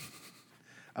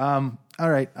 All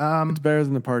right. It's better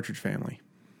than the Partridge Family.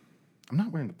 I'm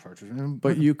not wearing the Partridge.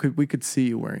 But we could see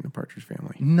you wearing the Partridge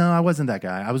Family. No, I wasn't that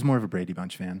guy. I was more of a Brady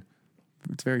Bunch fan.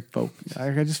 It's very folk.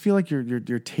 I just feel like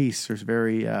your tastes are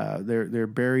very they're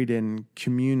buried in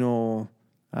communal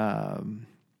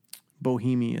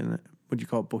bohemian. What do you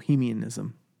call it?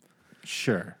 Bohemianism.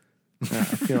 Sure. I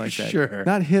feel like that. Sure.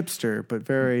 Not hipster, but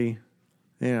very,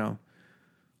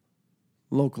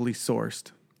 locally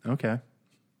sourced. Okay.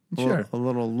 A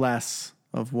little less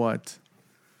of what,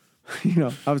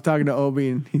 I was talking to Obi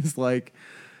and he's like,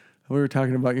 we were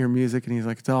talking about your music and he's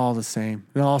like, it's all the same.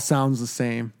 It all sounds the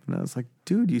same. And I was like,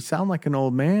 dude, you sound like an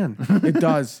old man. It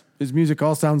does. His music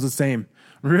all sounds the same.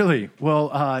 Really?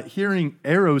 Well, hearing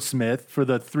Aerosmith for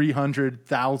the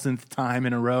 300,000th time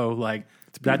in a row,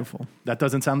 it's beautiful. That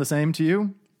doesn't sound the same to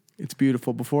you? It's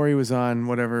beautiful. Before he was on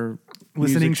whatever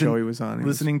music show he was on.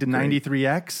 Listening to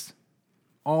 93X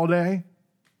all day?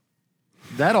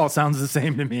 That all sounds the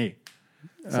same to me.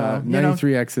 So,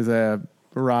 93X is a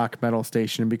rock metal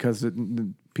station because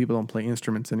people don't play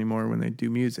instruments anymore when they do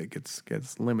music. It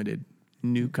gets limited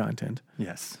new content.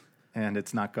 Yes, and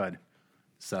it's not good.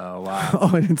 So,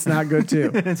 and it's not good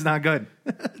too. It's not good.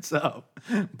 So,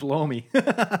 blow me.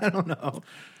 I don't know.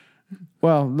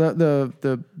 Well,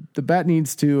 the bet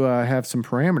needs to have some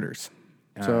parameters.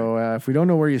 So if we don't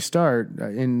know where you start,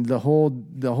 and the whole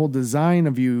design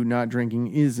of you not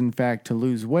drinking is in fact to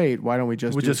lose weight, why don't we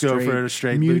just go for a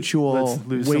straight mutual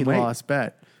lose weight some weight. loss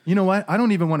bet? You know what? I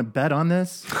don't even want to bet on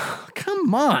this.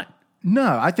 Come on.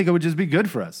 No, I think it would just be good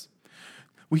for us.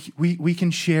 We can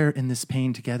share in this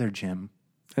pain together, Jim.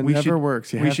 It never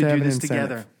works. You have to have do this incentive.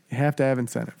 together. You have to have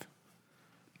incentive.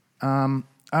 All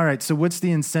right. So what's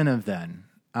the incentive then?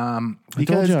 I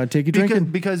told you I'd take you drinking.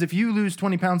 Because if you lose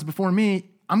 20 pounds before me,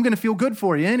 I'm going to feel good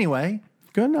for you anyway.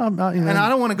 Good. No, and I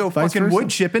don't want to go fucking wood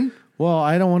chipping. Well,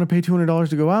 I don't want to pay $200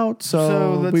 to go out,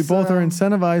 so we both are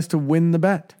incentivized to win the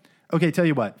bet. Okay, tell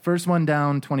you what. First one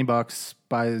down, $20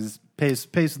 pays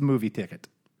the movie ticket.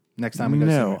 Next time we go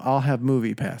see it. I'll have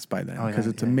Movie Pass by then because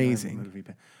it's amazing.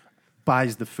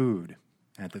 Buys the food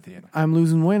at the theater. I'm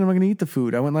losing weight. I'm not going to eat the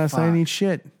food. I went last night and eat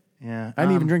shit. Yeah. I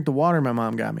didn't even drink the water my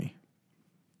mom got me.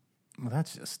 Well,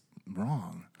 that's just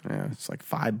wrong. Yeah, it's like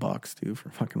 $5 too for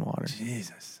fucking water.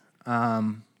 Jesus. I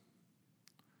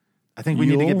think we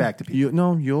need to get back to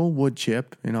people. You'll wood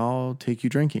chip and I'll take you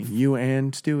drinking. You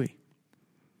and Stewie.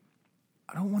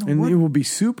 I don't want to. And it will be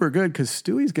super good because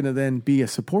Stewie's going to then be a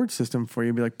support system for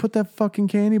you. Be like, put that fucking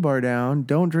candy bar down.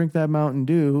 Don't drink that Mountain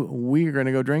Dew. We're going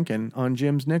to go drinking on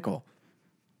Jim's nickel.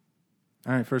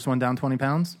 All right, first one down 20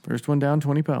 pounds. First one down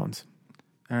 20 pounds.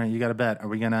 All right, you got to bet. Are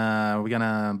we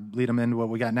gonna lead them into what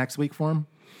we got next week for him?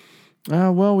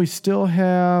 Well, we still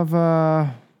have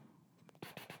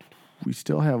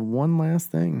one last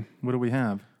thing. What do we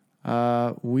have?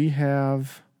 We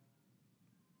have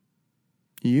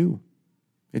you.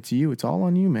 It's you. It's all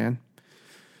on you, man.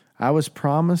 I was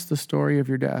promised the story of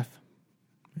your death,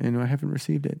 and I haven't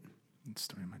received it.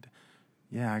 Story of my death.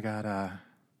 Yeah,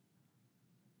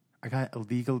 I got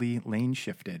illegally lane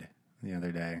shifted the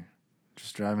other day.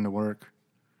 Just driving to work.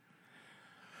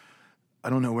 I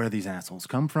don't know where these assholes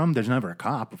come from. There's never a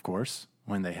cop, of course,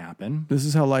 when they happen. This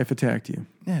is how life attacked you.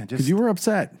 Yeah, because you were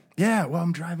upset. Yeah, well,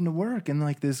 I'm driving to work, and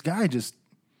like this guy just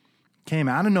came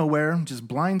out of nowhere, just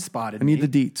blind spotted me. I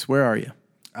need the deets. Where are you?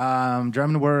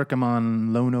 Driving to work. I'm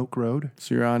on Lone Oak Road.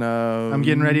 So you're on I'm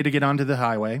getting ready to get onto the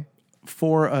highway.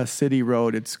 For a city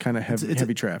road, it's kind of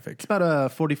heavy traffic. It's about a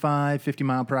 45, 50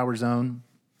 mile per hour zone,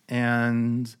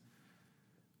 and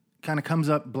kind of comes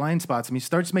up, blind spots me,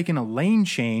 starts making a lane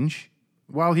change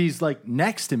while he's like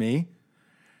next to me.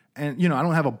 And, I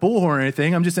don't have a bullhorn or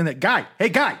anything. I'm just in that guy, hey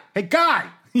guy,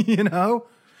 and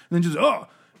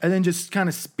then just kind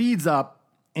of speeds up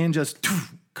and just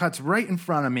cuts right in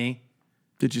front of me.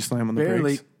 Did you slam on the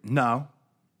brakes? No,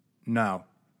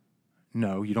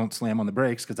 you don't slam on the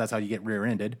brakes because that's how you get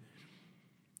rear-ended.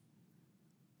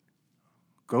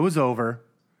 Goes over,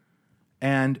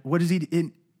 and what is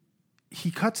he? He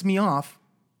cuts me off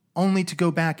only to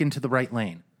go back into the right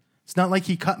lane. It's not like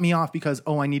he cut me off because,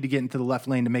 I need to get into the left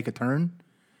lane to make a turn.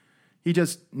 He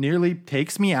just nearly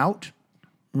takes me out,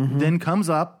 then comes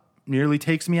up, nearly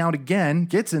takes me out again,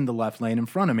 gets in the left lane in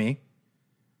front of me,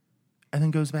 and then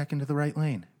goes back into the right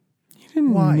lane. You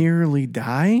didn't nearly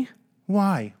die?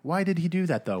 Why? Why did he do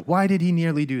that, though? Why did he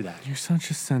nearly do that? You're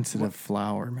such a sensitive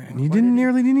flower, man. You didn't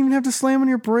even have to slam on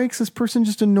your brakes. This person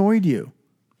just annoyed you.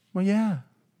 Well, yeah.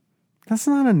 That's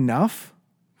not enough.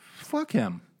 Fuck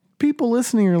him. People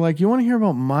listening are like, you want to hear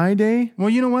about my day? Well,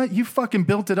 you know what? You fucking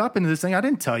built it up into this thing. I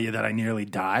didn't tell you that I nearly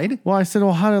died. Well, I said,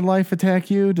 how did life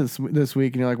attack you this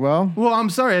week? And you're like, well,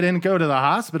 I'm sorry I didn't go to the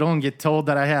hospital and get told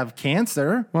that I have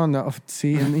cancer. Well, no.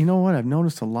 See, and you know what? I've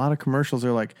noticed a lot of commercials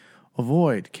are like,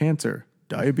 avoid cancer,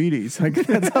 diabetes. Like,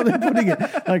 that's how they're putting it.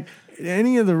 Like,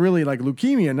 any of the really, like,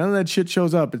 leukemia, none of that shit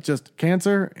shows up. It's just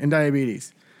cancer and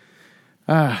diabetes.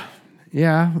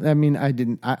 Yeah, I mean, I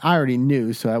already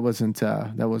knew, so that wasn't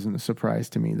a surprise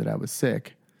to me that I was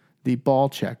sick. The ball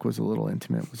check was a little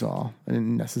intimate, was all. I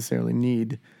didn't necessarily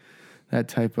need that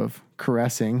type of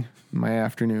caressing in my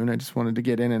afternoon. I just wanted to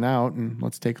get in and out, and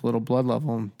let's take a little blood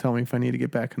level and tell me if I need to get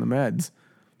back on the meds.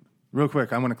 Real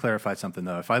quick, I want to clarify something,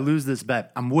 though. If I lose this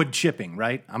bet, I'm wood chipping,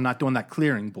 right? I'm not doing that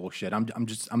clearing bullshit. I'm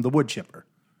the wood chipper.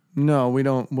 No, we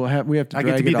don't. We have to. I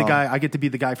get to be the guy. I get to be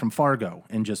the guy from Fargo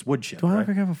and just wood chip. Do I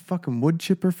ever have a fucking wood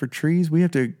chipper for trees? We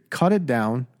have to cut it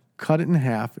down, cut it in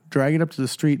half, drag it up to the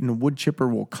street, and a wood chipper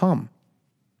will come.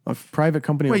 A private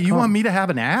company. Wait, will you come. want me to have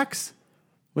an axe?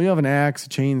 Well, you have an axe, a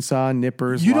chainsaw,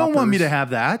 nippers. You loppers. don't want me to have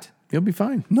that. You'll be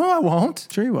fine. No, I won't.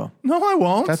 Sure you will. No, I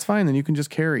won't. That's fine. Then you can just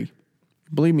carry.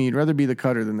 Believe me, you'd rather be the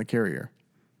cutter than the carrier.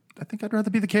 I think I'd rather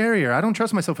be the carrier. I don't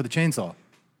trust myself with a chainsaw.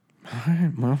 All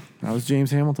right, well, that was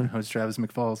James Hamilton. I was Travis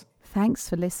McFalls. Thanks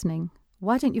for listening.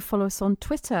 Why don't you follow us on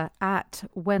Twitter at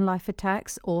When Life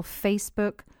Attacks or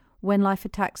Facebook When Life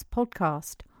Attacks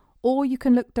Podcast? Or you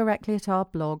can look directly at our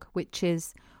blog, which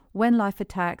is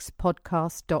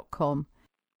whenlifeattackspodcast.com.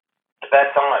 The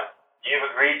bet's on. You've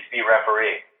agreed to be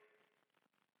referee.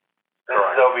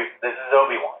 This is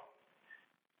Obi-Wan.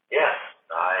 Yes,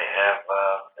 I have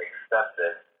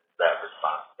accepted that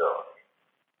responsibility.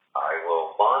 I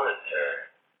will monitor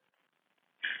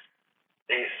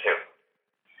these two.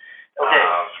 Okay.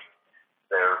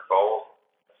 They're both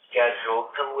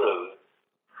scheduled to lose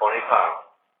 20 pounds.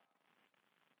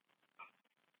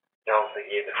 Don't think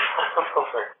either one of them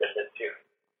are going to do.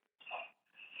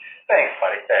 Thanks,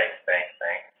 buddy. Thanks.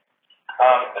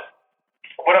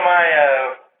 What am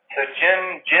I, so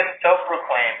Jim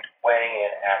self-proclaimed weighing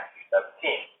in at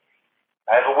 217.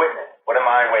 I have a witness. What am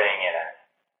I weighing in at?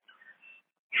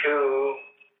 217.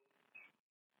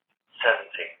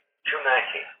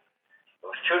 219. It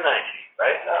was 219,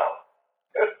 right? No.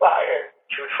 It was higher.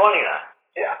 229.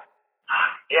 Yeah.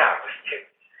 Yeah, it was 2.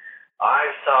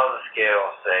 I saw the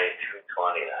scale say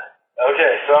 229.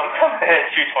 Okay, so I'm coming in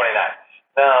at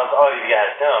 229. Now, all you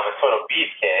guys know, I'm a total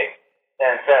beefcake,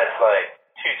 and that's like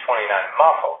 229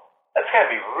 muscle. That's going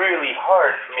to be really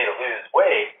hard for me to lose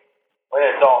weight when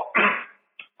it's all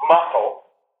muscle.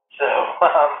 So,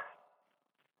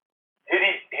 who do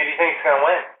you think is going to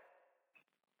win?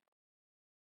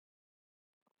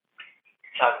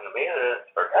 You're talking to me or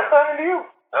this person? I'm talking to you.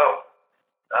 Oh.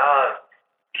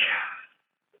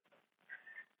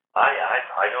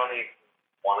 I don't even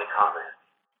want to comment.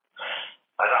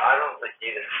 I don't think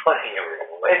either one of you are going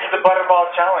to win. It's the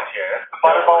Butterball Challenge here. It's the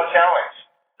Butterball Challenge.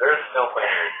 There's no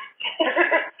winners.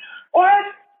 What?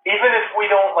 Even if we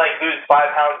don't lose 5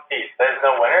 pounds apiece, there's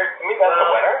no winner? To me, that's a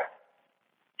winner.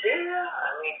 Yeah, I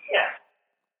mean, yeah.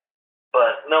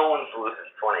 But no one's losing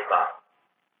 20 pounds.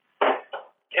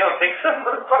 You don't think so,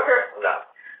 motherfucker? No.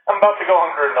 I'm about to go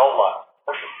on granola.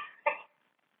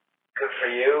 Good for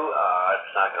you.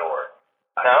 It's not going to work.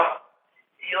 No?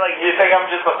 You think I'm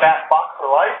just a fat fuck for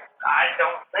life? I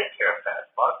don't think you're a fat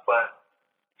fuck, but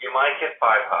you might get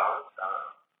 5 pounds.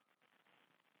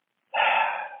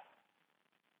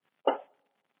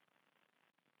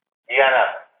 You got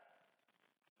enough.